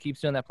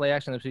keeps doing that play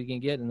action. That's what he can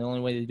get, and the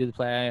only way to do the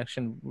play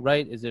action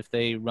right is if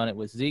they run it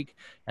with Zeke.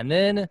 And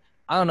then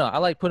I don't know. I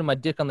like putting my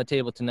dick on the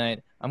table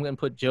tonight. I'm going to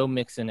put Joe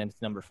Mixon as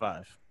number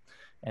 5,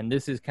 and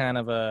this is kind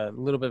of a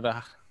little bit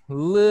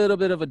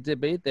of a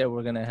debate that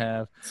we're going to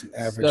have. It's an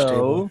average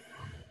table.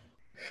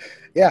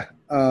 Yeah,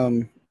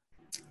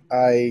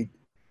 I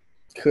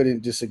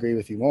couldn't disagree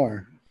with you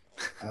more.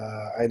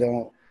 I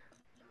don't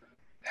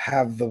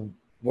have the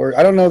word.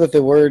 I don't know that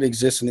the word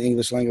exists in the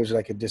English language that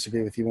I could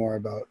disagree with you more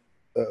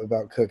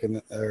about Cook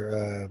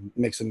or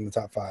Mixon in the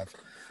top 5.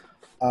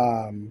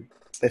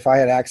 If I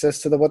had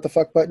access to the what the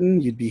fuck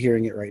button, you'd be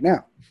hearing it right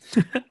now.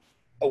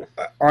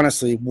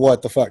 Honestly,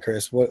 what the fuck,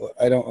 Chris?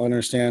 I don't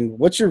understand.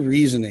 What's your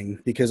reasoning?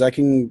 Because I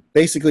can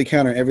basically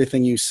counter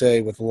everything you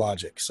say with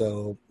logic.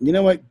 So you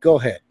know what? Go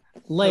ahead.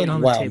 Lay it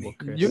on the table,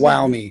 Chris.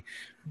 Wow me.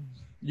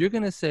 You're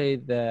going to say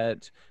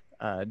that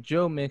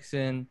Joe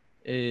Mixon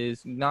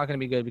is not going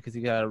to be good because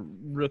he got a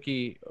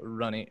rookie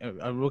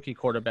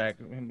quarterback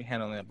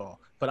handling that ball.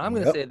 But I'm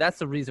going to say that's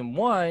the reason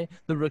why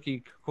the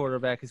rookie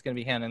quarterback is going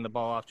to be handing the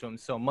ball off to him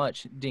so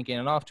much, dinking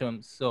it off to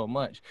him so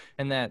much.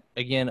 And that,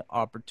 again,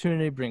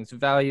 opportunity brings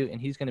value, and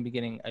he's going to be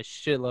getting a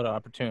shitload of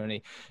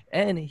opportunity.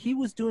 And he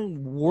was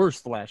doing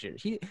worse last year.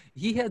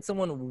 He had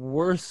someone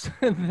worse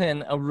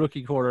than a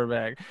rookie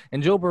quarterback.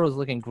 And Joe Burrow's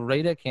looking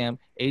great at camp.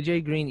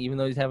 A.J. Green, even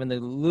though he's having a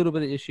little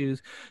bit of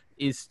issues,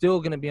 is still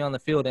going to be on the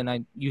field,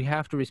 and you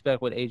have to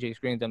respect what A.J.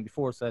 Green's done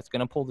before, so that's going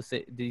to pull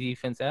the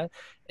defense out,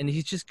 and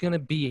he's just going to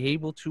be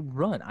able to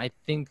run. I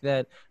think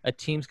that a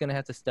team's going to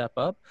have to step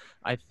up.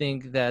 I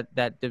think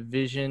that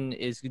division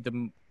is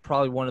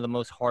probably one of the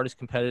most hardest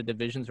competitive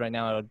divisions right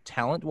now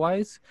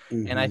talent-wise,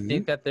 and I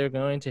think that they're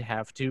going to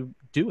have to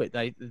do it.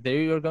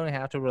 They are going to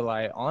have to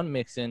rely on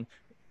Mixon,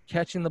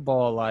 catching the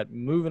ball a lot,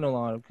 moving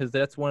along, because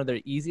that's one of their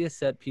easiest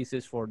set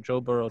pieces for Joe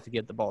Burrow to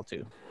get the ball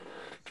to.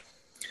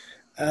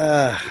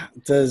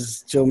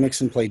 Does Joe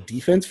Mixon play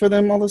defense for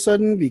them all of a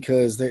sudden?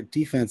 Because their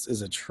defense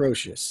is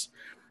atrocious.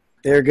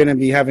 They're going to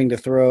be having to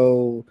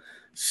throw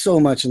so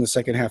much in the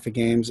second half of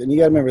games. And you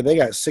got to remember, they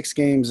got 6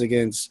 games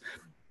against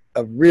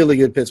a really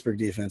good Pittsburgh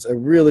defense, a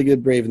really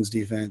good Ravens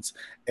defense,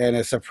 and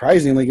a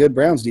surprisingly good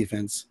Browns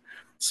defense.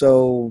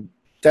 So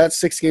that's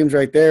 6 games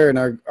right there,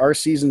 and our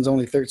season's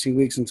only 13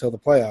 weeks until the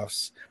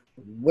playoffs.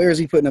 Where is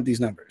he putting up these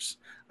numbers?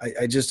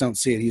 I just don't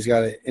see it. He's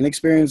got an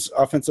inexperienced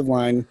offensive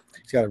line.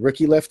 He's got a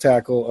rookie left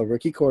tackle, a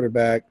rookie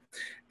quarterback,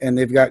 and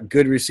they've got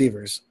good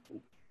receivers.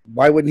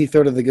 Why wouldn't he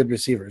throw to the good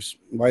receivers?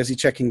 Why is he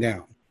checking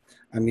down?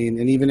 I mean,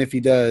 and even if he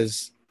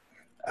does,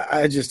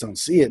 I just don't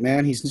see it,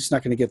 man. He's just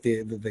not going to get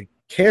the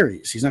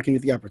carries. He's not going to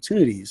get the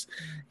opportunities.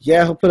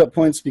 Yeah, he'll put up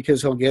points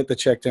because he'll get the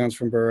checkdowns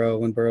from Burrow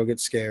when Burrow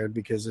gets scared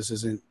because this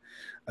isn't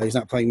he's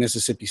not playing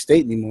Mississippi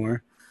State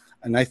anymore.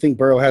 And I think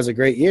Burrow has a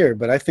great year,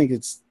 but I think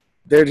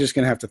they're just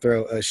going to have to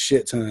throw a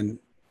shit ton,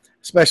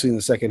 especially in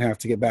the second half,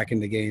 to get back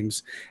into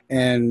games.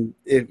 And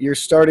if you're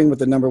starting with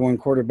the number 1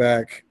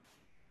 quarterback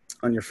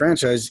on your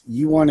franchise,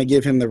 you want to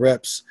give him the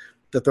reps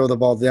to throw the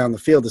ball down the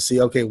field to see,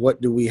 okay, what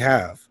do we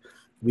have?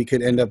 We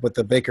could end up with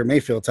the Baker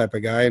Mayfield type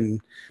of guy. And,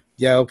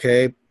 yeah,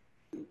 okay,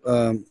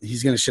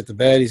 he's going to shit the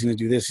bed. He's going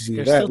to do this. He's going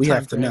to do that. We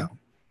have to know.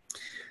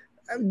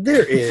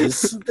 There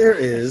is.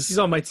 He's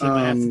on my team.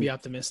 I have to be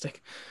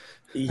optimistic.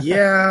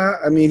 Yeah,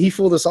 I mean, he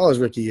fooled us all his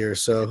rookie year,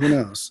 so who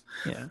knows?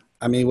 Yeah.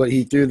 I mean,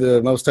 he threw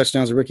the most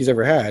touchdowns a rookie's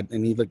ever had,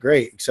 and he looked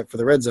great, except for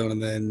the red zone,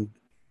 and then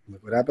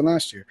look what happened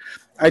last year.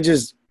 I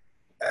just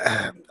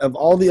of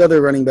all the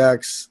other running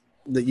backs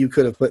that you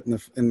could have put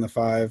in the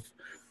 5,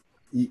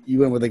 you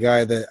went with a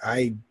guy that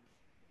I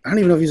don't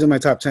even know if he's in my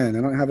top 10.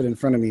 I don't have it in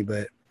front of me,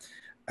 but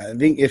I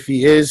think if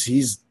he is,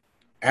 he's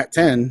at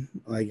 10.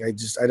 Like,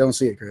 I don't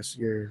see it, Chris.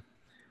 You're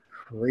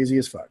crazy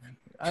as fuck.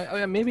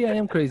 Maybe I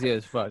am crazy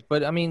as fuck,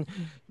 but I mean,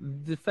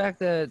 the fact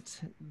that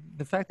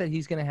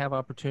he's going to have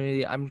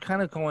opportunity, I'm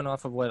kind of going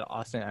off of what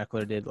Austin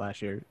Eckler did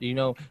last year. You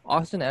know,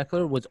 Austin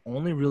Eckler was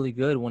only really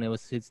good when it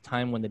was his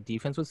time when the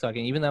defense was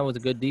sucking. Even though it was a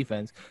good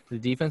defense, the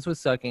defense was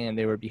sucking and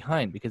they were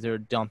behind because they were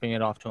dumping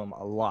it off to him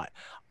a lot.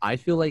 I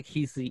feel like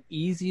he's the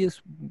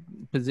easiest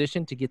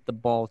position to get the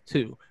ball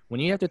to.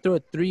 When you have to throw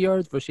it 3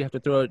 yards versus you have to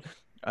throw it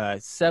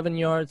 7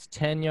 yards,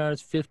 10 yards,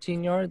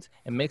 15 yards,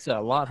 it makes it a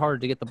lot harder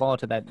to get the ball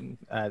to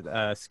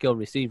that skilled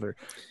receiver.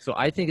 So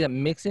I think that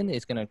Mixon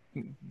is going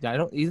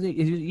to –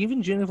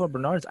 even Jennifer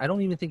Bernard's, I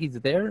don't even think he's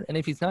there. And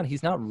if he's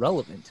not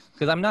relevant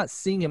because I'm not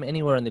seeing him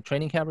anywhere in the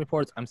training camp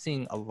reports. I'm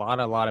seeing a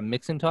lot of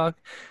Mixon talk,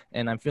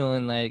 and I'm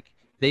feeling like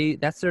 –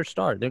 that's their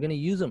star. They're going to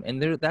use them. And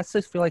that's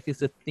just feel like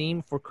it's a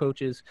theme for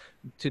coaches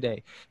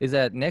today is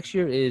that next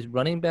year is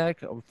running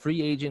back,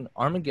 free agent,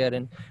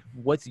 Armageddon.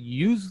 Let's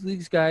use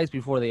these guys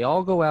before they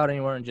all go out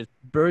anywhere and just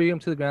bury them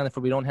to the ground if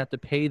we don't have to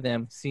pay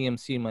them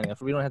CMC money,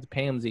 if we don't have to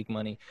pay them Zeke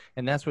money.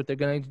 And that's what they're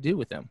going to do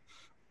with them.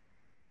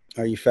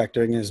 Are you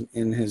factoring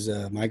in his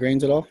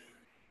migraines at all?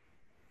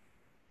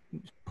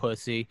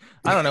 Pussy.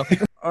 I don't know.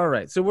 All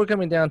right, so we're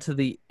coming down to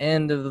the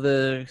end of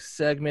the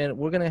segment.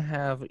 We're going to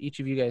have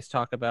each of you guys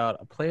talk about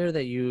a player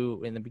that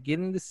you, in the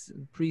beginning of this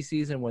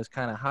preseason, was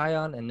kind of high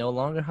on and no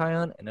longer high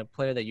on, and a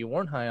player that you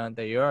weren't high on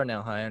that you are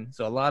now high on.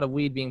 So a lot of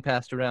weed being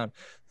passed around.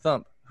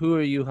 Thump, who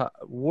are you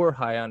were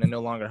high on and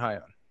no longer high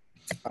on?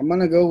 I'm going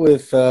to go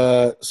with,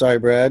 sorry,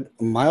 Brad,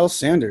 Miles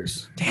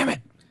Sanders. Damn it.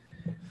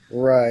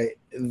 Right.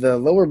 The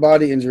lower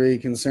body injury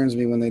concerns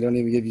me when they don't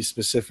even give you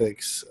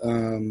specifics.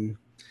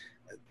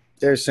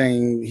 They're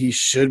saying he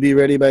should be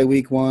ready by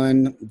week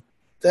 1.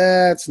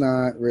 That's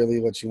not really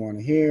what you want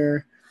to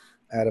hear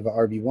out of an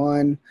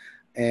RB1.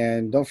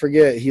 And don't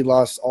forget, he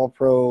lost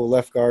all-pro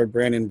left guard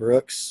Brandon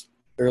Brooks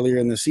earlier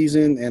in the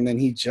season, and then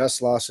he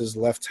just lost his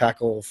left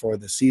tackle for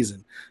the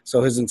season.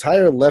 So his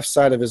entire left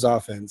side of his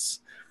offense,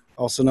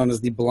 also known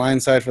as the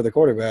blind side for the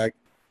quarterback,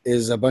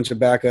 is a bunch of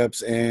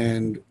backups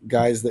and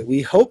guys that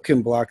we hope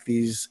can block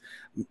these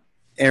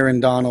Aaron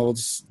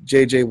Donalds,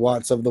 J.J.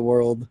 Watts of the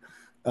world,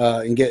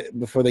 and get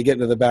before they get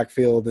into the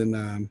backfield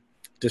and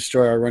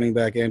destroy our running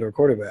back and or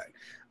quarterback.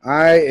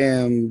 I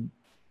am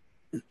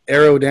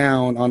arrow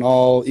down on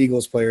all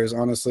Eagles players.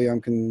 Honestly, I'm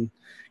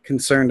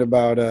concerned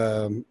about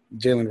Jalen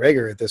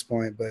Reagor at this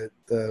point, but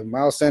the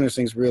Miles Sanders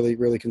thing really,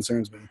 really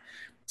concerns me.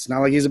 It's not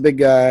like he's a big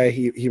guy.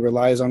 He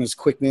relies on his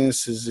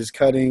quickness, his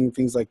cutting,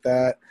 things like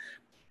that.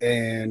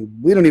 And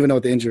we don't even know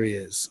what the injury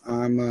is.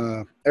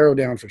 I'm arrow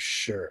down for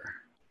sure.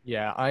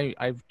 Yeah,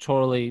 I've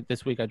totally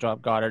this week I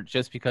dropped Goddard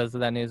just because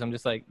of that news. I'm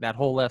just like, that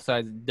whole left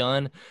side's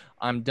done.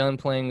 I'm done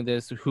playing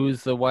this.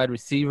 Who's the wide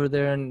receiver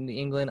there in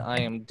England? I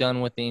am done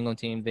with the England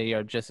team. They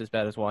are just as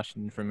bad as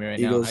Washington for me right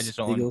now. I just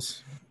don't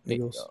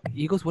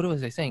Eagles. What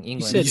was I saying?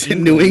 England. You said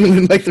New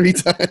England like 3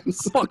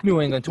 times. Fuck New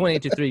England,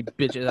 28-3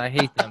 bitches. I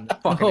hate them.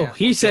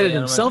 He said it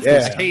himself.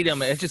 I hate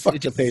them. It just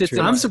sits in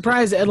I'm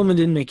surprised Edelman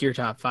didn't make your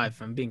top 5.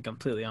 If I'm being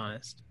completely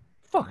honest.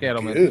 Fuck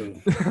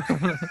Edelman.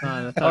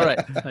 All right.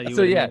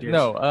 So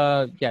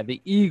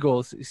the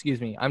Eagles. Excuse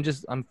me.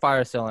 I'm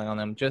fire selling on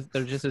them.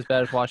 They're just as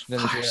bad as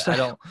Washington this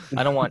year.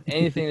 I don't want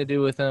anything to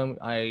do with them.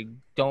 I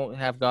don't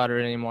have Goddard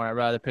anymore. I'd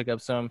rather pick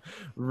up some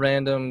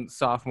random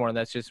sophomore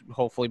that's just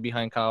hopefully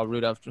behind Kyle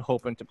Rudolph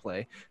hoping to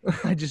play.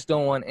 I just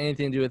don't want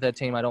anything to do with that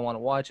team. I don't want to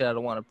watch it. I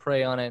don't want to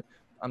pray on it.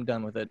 I'm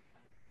done with it.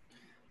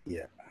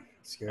 Yeah.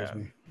 Scares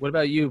me. What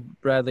about you,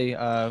 Bradley?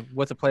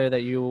 What's a player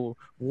that you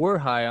were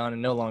high on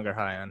and no longer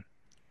high on?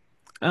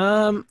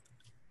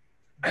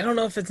 I don't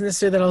know if it's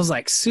necessarily that I was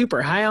like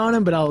super high on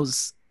him, but I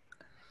was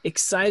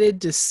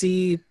excited to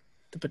see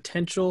the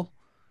potential,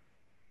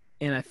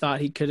 and I thought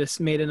he could have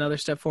made another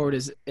step forward.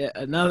 As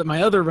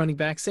my other running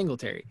back,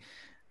 Singletary.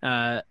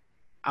 I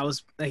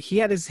was like, he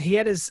had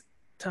his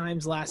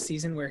times last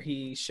season where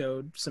he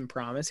showed some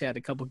promise. He had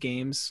a couple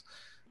games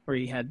where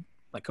he had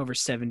like over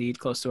 70,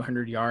 close to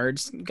 100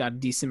 yards, got a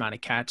decent amount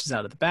of catches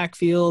out of the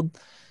backfield.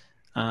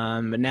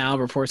 But now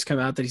reports come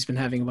out that he's been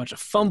having a bunch of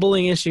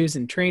fumbling issues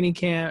in training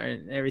camp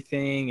and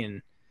everything,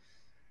 and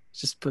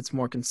just puts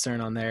more concern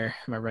on there.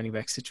 My running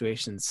back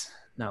situation's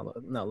not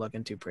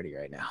looking too pretty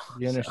right now.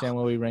 You understand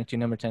why we ranked you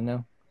number 10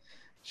 now?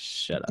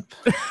 Shut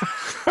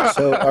up.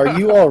 So are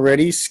you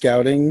already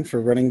scouting for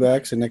running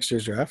backs in next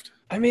year's draft?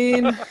 I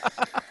mean,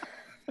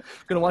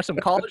 gonna watch some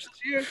college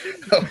this year?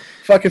 Oh,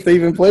 fuck if they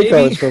even play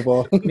college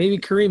football. Maybe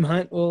Kareem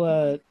Hunt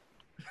will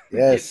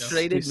yes. Get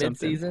traded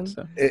mid-season.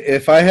 So.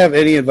 If I have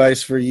any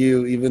advice for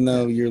you, even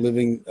though you're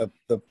living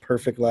the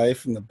perfect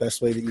life in the best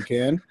way that you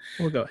can,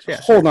 we'll go. Yeah.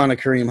 Hold on to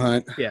Kareem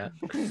Hunt. Yeah.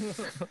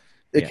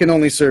 It can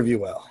only serve you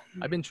well.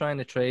 I've been trying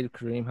to trade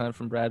Kareem Hunt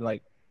from Brad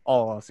like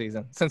all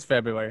season since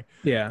February.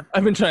 Yeah.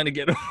 I've been trying to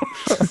get him.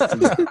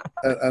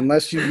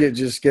 Unless you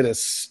get a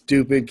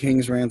stupid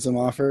King's ransom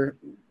offer,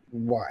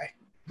 why?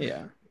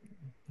 Yeah.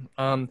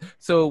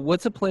 So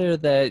what's a player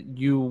that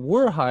you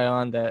were high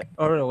on that,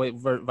 or no, wait,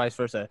 vice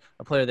versa,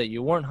 a player that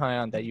you weren't high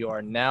on that you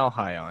are now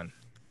high on?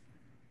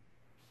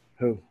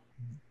 Who?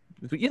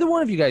 Either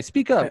one of you guys,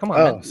 speak up. Come on.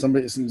 Oh, man.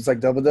 somebody, it's like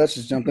double dutch.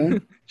 Just jump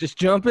in. Just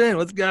jump in.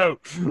 Let's go.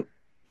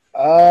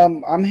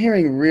 I'm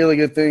hearing really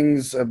good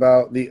things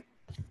about the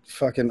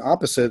fucking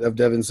opposite of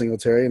Devin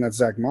Singletary, and that's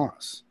Zach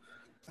Moss.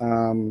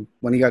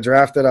 When he got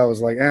drafted, I was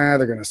like,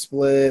 they're going to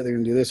split. They're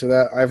going to do this or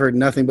that. I've heard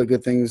nothing but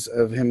good things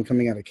of him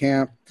coming out of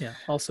camp. Yeah,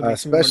 also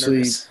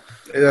especially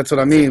that's what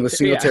I mean with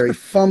Singletary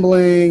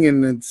fumbling,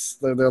 and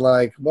they're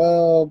like,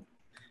 well,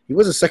 he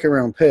was a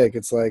second-round pick.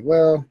 It's like,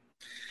 well,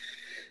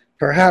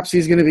 perhaps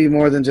he's going to be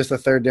more than just a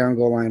third-down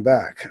goal line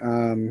back.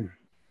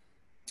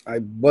 I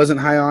wasn't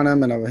high on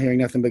him, and I'm hearing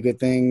nothing but good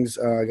things.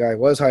 A guy I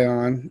was high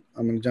on,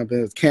 I'm going to jump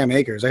in with Cam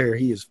Akers. I hear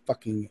he is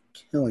fucking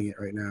killing it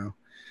right now.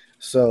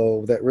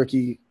 So that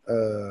rookie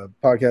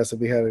podcast that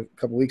we had a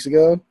couple weeks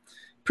ago,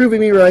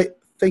 proving me right.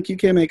 Thank you,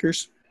 Cam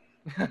Akers.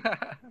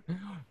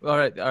 All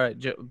right,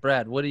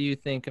 Brad. What do you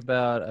think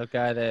about a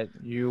guy that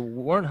you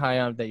weren't high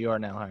on that you are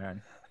now high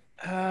on?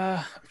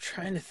 I'm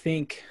trying to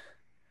think.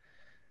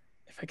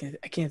 I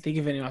can't think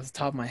of anyone off the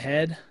top of my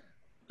head.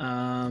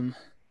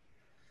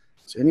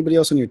 Is there anybody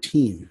else on your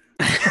team?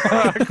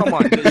 Come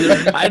on.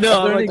 I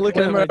know. I'm Is there any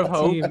looking at my glimmer of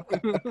hope?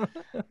 team.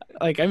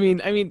 I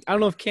mean, I don't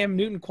know if Cam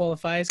Newton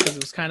qualifies because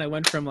it was kind of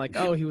went from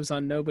he was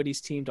on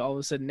nobody's team to all of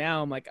a sudden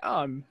now I'm like, oh,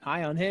 I'm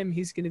high on him.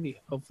 He's gonna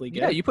be hopefully good.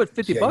 Yeah, you put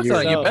 $50 you're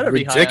on it. You better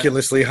be high.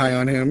 ridiculously high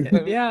on him.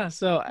 Yeah,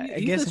 so I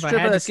He's guess a if I stripper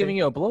had to that's say, giving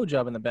you a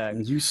blowjob in the back.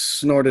 And you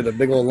snorted a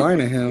big old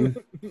line of him.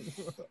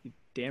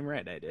 damn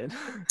right I did.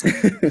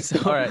 So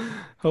All right.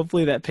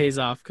 hopefully that pays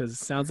off because it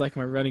sounds like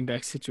my running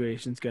back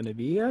situation is gonna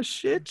be a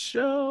shit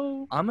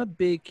show. I'm a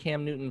big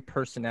Cam Newton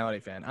personality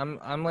fan.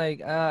 I'm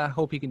like, I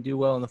hope he can do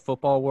well in the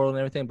football world and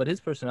everything, but his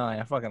personality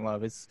I fucking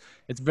love. It's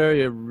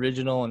very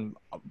original and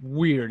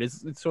weird.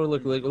 It's sort of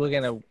like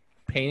looking at a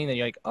painting and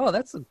you're like, oh,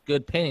 that's a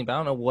good painting, but I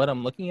don't know what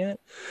I'm looking at.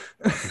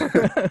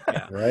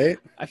 Yeah. Right?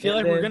 I feel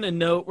like we're gonna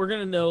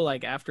know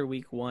like after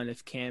week 1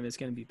 if Cam is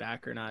gonna be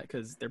back or not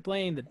because they're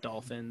playing the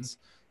Dolphins.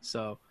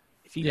 So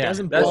if he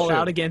doesn't ball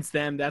out against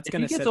them, that's if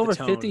gonna he gets set over the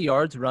tone. 50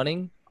 yards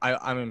running,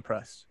 I'm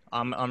impressed.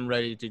 I'm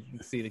ready to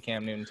see the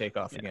Cam Newton take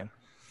off again.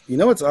 You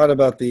know what's odd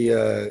about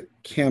the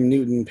Cam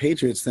Newton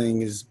Patriots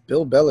thing is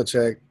Bill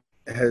Belichick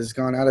has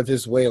gone out of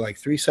his way like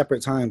 3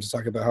 separate times to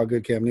talk about how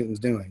good Cam Newton's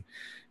doing.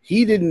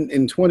 He didn't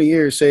in 20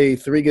 years say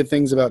 3 good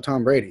things about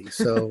Tom Brady.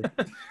 So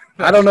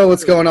I don't know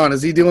what's going on.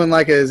 Is he doing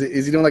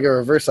is he doing like a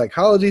reverse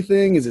psychology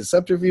thing? Is it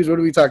subterfuge? What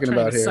are we talking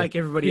about here? Psych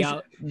everybody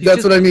out.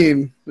 That's what I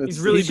mean. He's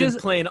really been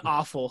playing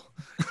awful.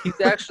 He's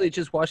actually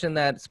just watching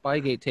that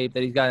Spygate tape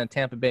that he's got in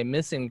Tampa Bay,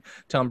 missing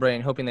Tom Brady,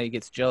 and hoping that he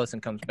gets jealous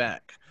and comes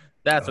back.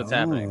 That's what's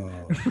happening.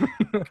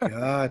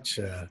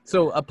 Gotcha.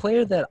 So a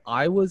player that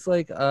I was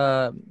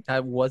I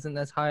wasn't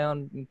as high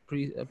on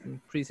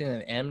preseason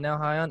and am now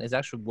high on is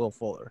actually Will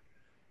Fuller.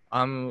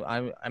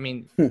 I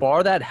mean,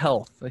 bar that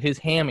health, his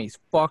hammies,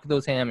 fuck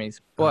those hammies.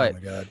 But oh my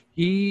God.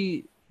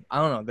 I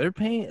don't know. They're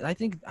paying. I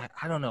think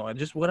I don't know.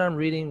 Just what I'm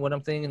reading, what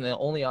I'm thinking. The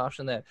only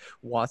option that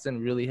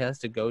Watson really has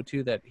to go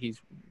to that he's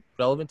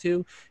relevant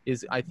to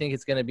is I think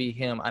it's going to be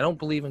him. I don't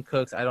believe in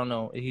Cooks. I don't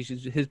know. He's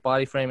just, his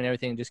body frame and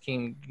everything just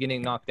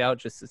getting knocked out.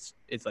 Just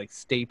it's like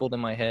stapled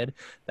in my head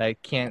that I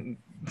can't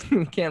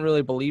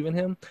really believe in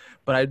him.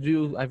 But I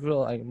feel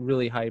like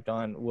really hyped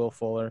on Will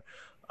Fuller.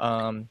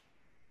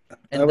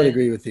 I would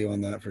agree with you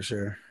on that for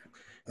sure.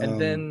 And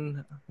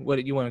then what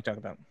did you want to talk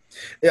about?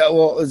 Yeah,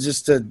 well,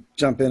 just to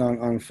jump in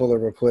on Fuller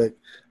real quick.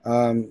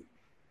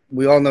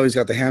 We all know he's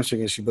got the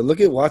hamstring issue, but look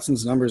at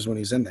Watson's numbers when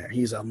he's in there.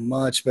 He's a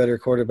much better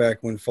quarterback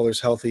when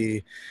Fuller's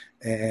healthy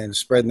and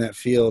spreading that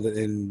field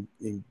and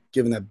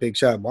giving that big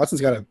shot.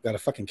 Watson's got a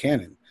fucking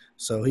cannon,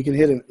 so he can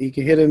hit him. He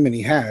can hit him, and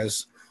he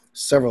has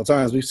several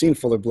times. We've seen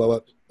Fuller blow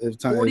up.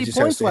 40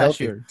 points last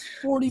year.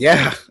 40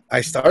 Yeah, points.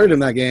 I started him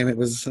that game. It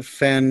was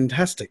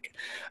fantastic.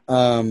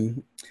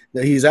 Will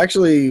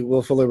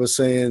Fuller was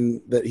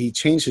saying that he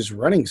changed his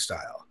running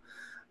style,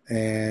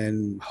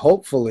 and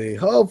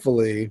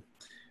hopefully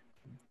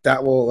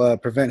that will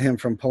prevent him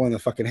from pulling the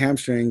fucking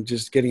hamstring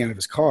just getting out of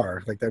his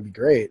car. Like, that'd be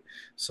great.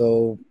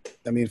 So,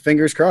 I mean,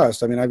 fingers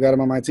crossed. I mean, I've got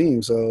him on my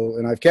team,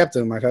 and I've kept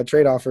him. I've had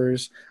trade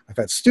offers. I've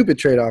had stupid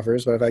trade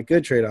offers, but I've had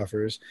good trade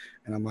offers.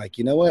 And I'm like,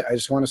 you know what? I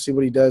just want to see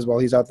what he does while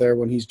he's out there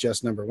when he's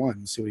just number one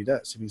and see what he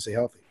does, if he can stay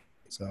healthy.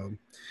 So,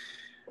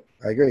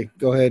 I agree.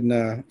 Go ahead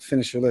and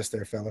finish your list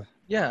there, fella.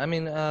 Yeah, I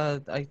mean,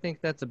 I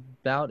think that's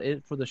about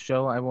it for the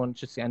show. I won't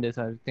just end it.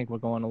 I think we're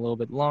going a little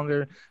bit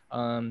longer.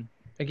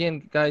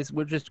 Again, guys,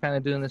 we're just kind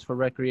of doing this for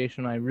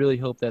recreation. I really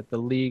hope that the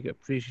league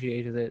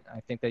appreciates it. I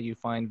think that you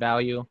find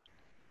value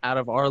out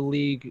of our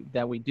league,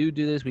 that we do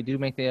this. We do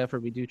make the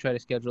effort. We do try to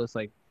schedule this.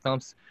 Like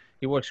Thumps,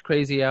 he works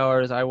crazy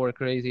hours. I work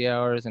crazy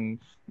hours. And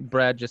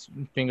Brad just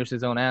fingers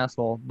his own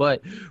asshole.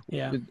 But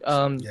we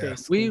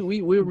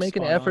were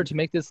making an effort to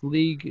make this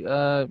league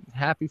not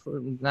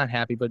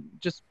happy, but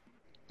just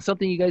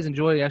something you guys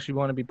enjoy, you actually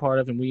want to be part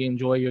of, and we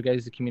enjoy your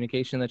guys'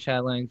 communication in the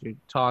chat lines, your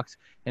talks.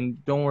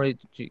 And don't worry,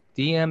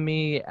 DM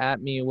me,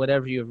 at me,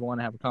 whatever you ever want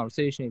to have a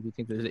conversation. If you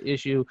think there's an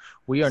issue,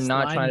 we are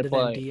not trying to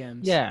play. DMs.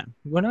 Yeah,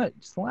 we're not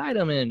slide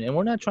them in, and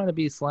we're not trying to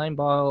be slime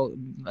ball.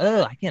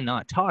 I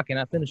cannot talk and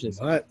not finish this.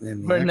 What?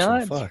 We're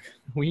not. Fuck.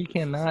 We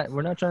cannot.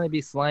 We're not trying to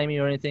be slimy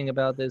or anything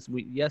about this.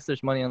 Yes,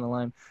 there's money on the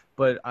line,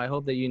 but I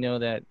hope that you know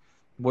that.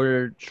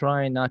 We're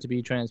trying not to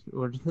be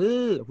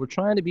We're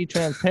trying to be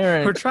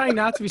transparent. We're trying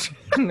not to be.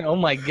 Oh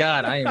my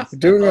God, I am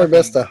doing our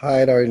best to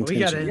hide our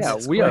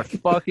intentions. We are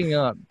fucking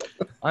up.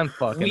 I'm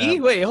fucking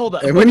up. Wait, hold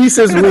on. And when he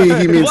says we,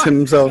 he means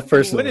himself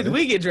personally. When did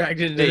we get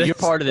dragged into this? You're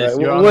part of this.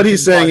 Right. What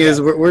he's saying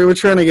is we're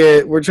trying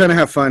to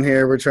have fun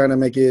here. We're trying to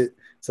make it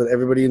so that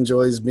everybody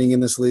enjoys being in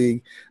this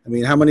league. I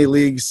mean, how many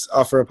leagues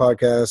offer a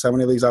podcast? How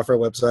many leagues offer a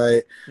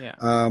website? Yeah.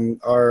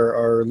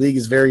 Our league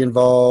is very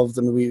involved.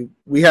 I mean,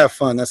 we have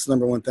fun. That's the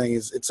number one thing.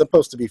 Is it's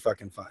supposed to be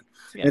fucking fun.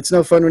 Yeah. And it's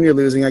no fun when you're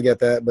losing. I get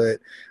that, but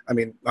I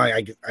mean,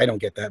 I don't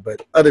get that,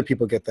 but other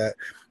people get that.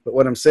 But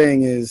what I'm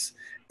saying is,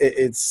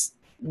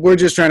 we're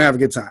just trying to have a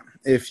good time.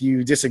 If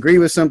you disagree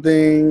with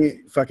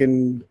something,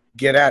 fucking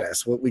get at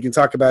us. We can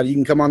talk about it. You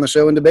can come on the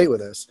show and debate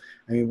with us.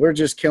 I mean, we're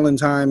just killing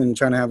time and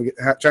trying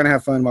to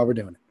have fun while we're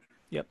doing it.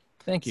 Yep.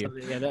 Thank you.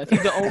 So, I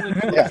think the only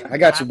I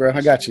got you, bro.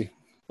 I got you.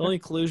 The only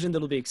collusion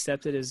that'll be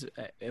accepted is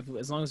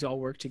as long as y'all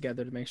work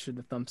together to make sure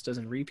the thumps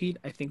doesn't repeat.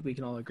 I think we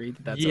can all agree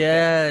that that's okay.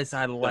 Yes,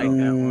 I like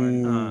that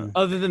one.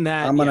 Other than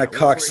that, I'm gonna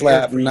cock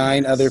slap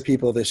 9 other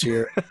people this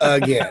year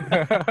again,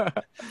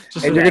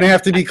 and you're gonna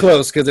have to be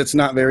close because it's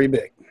not very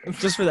big.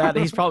 Just for that,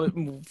 he's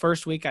probably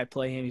first week I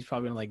play him. He's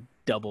probably gonna like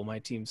double my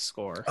team's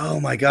score. Oh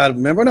my God!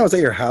 Remember when I was at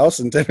your house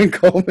and Devin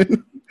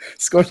Coleman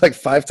scored like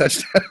 5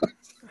 touchdowns?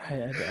 I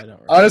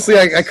don't Honestly,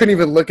 I couldn't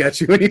even look at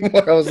you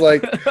anymore. I was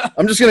like,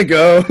 I'm just gonna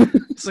go.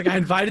 It's like I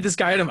invited this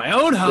guy into my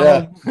own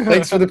home. Yeah.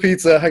 Thanks for the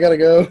pizza. I gotta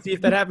go. See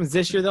if that happens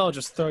this year, though, I'll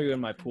just throw you in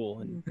my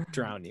pool and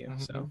drown you.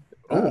 So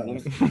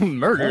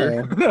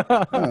Murder.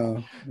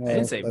 Well, I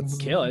didn't say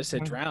kill. I just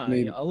said drown. I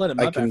mean, I'll let him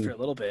up after a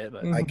little bit,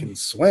 but I can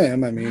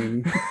swim. I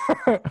mean,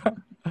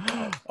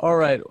 all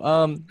right.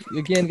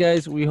 Again,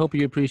 guys, we hope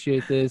you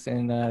appreciate this.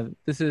 And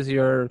this is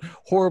your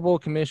horrible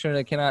commissioner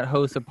that cannot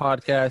host a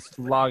podcast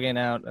logging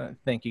out.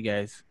 Thank you,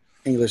 guys.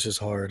 English is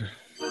hard.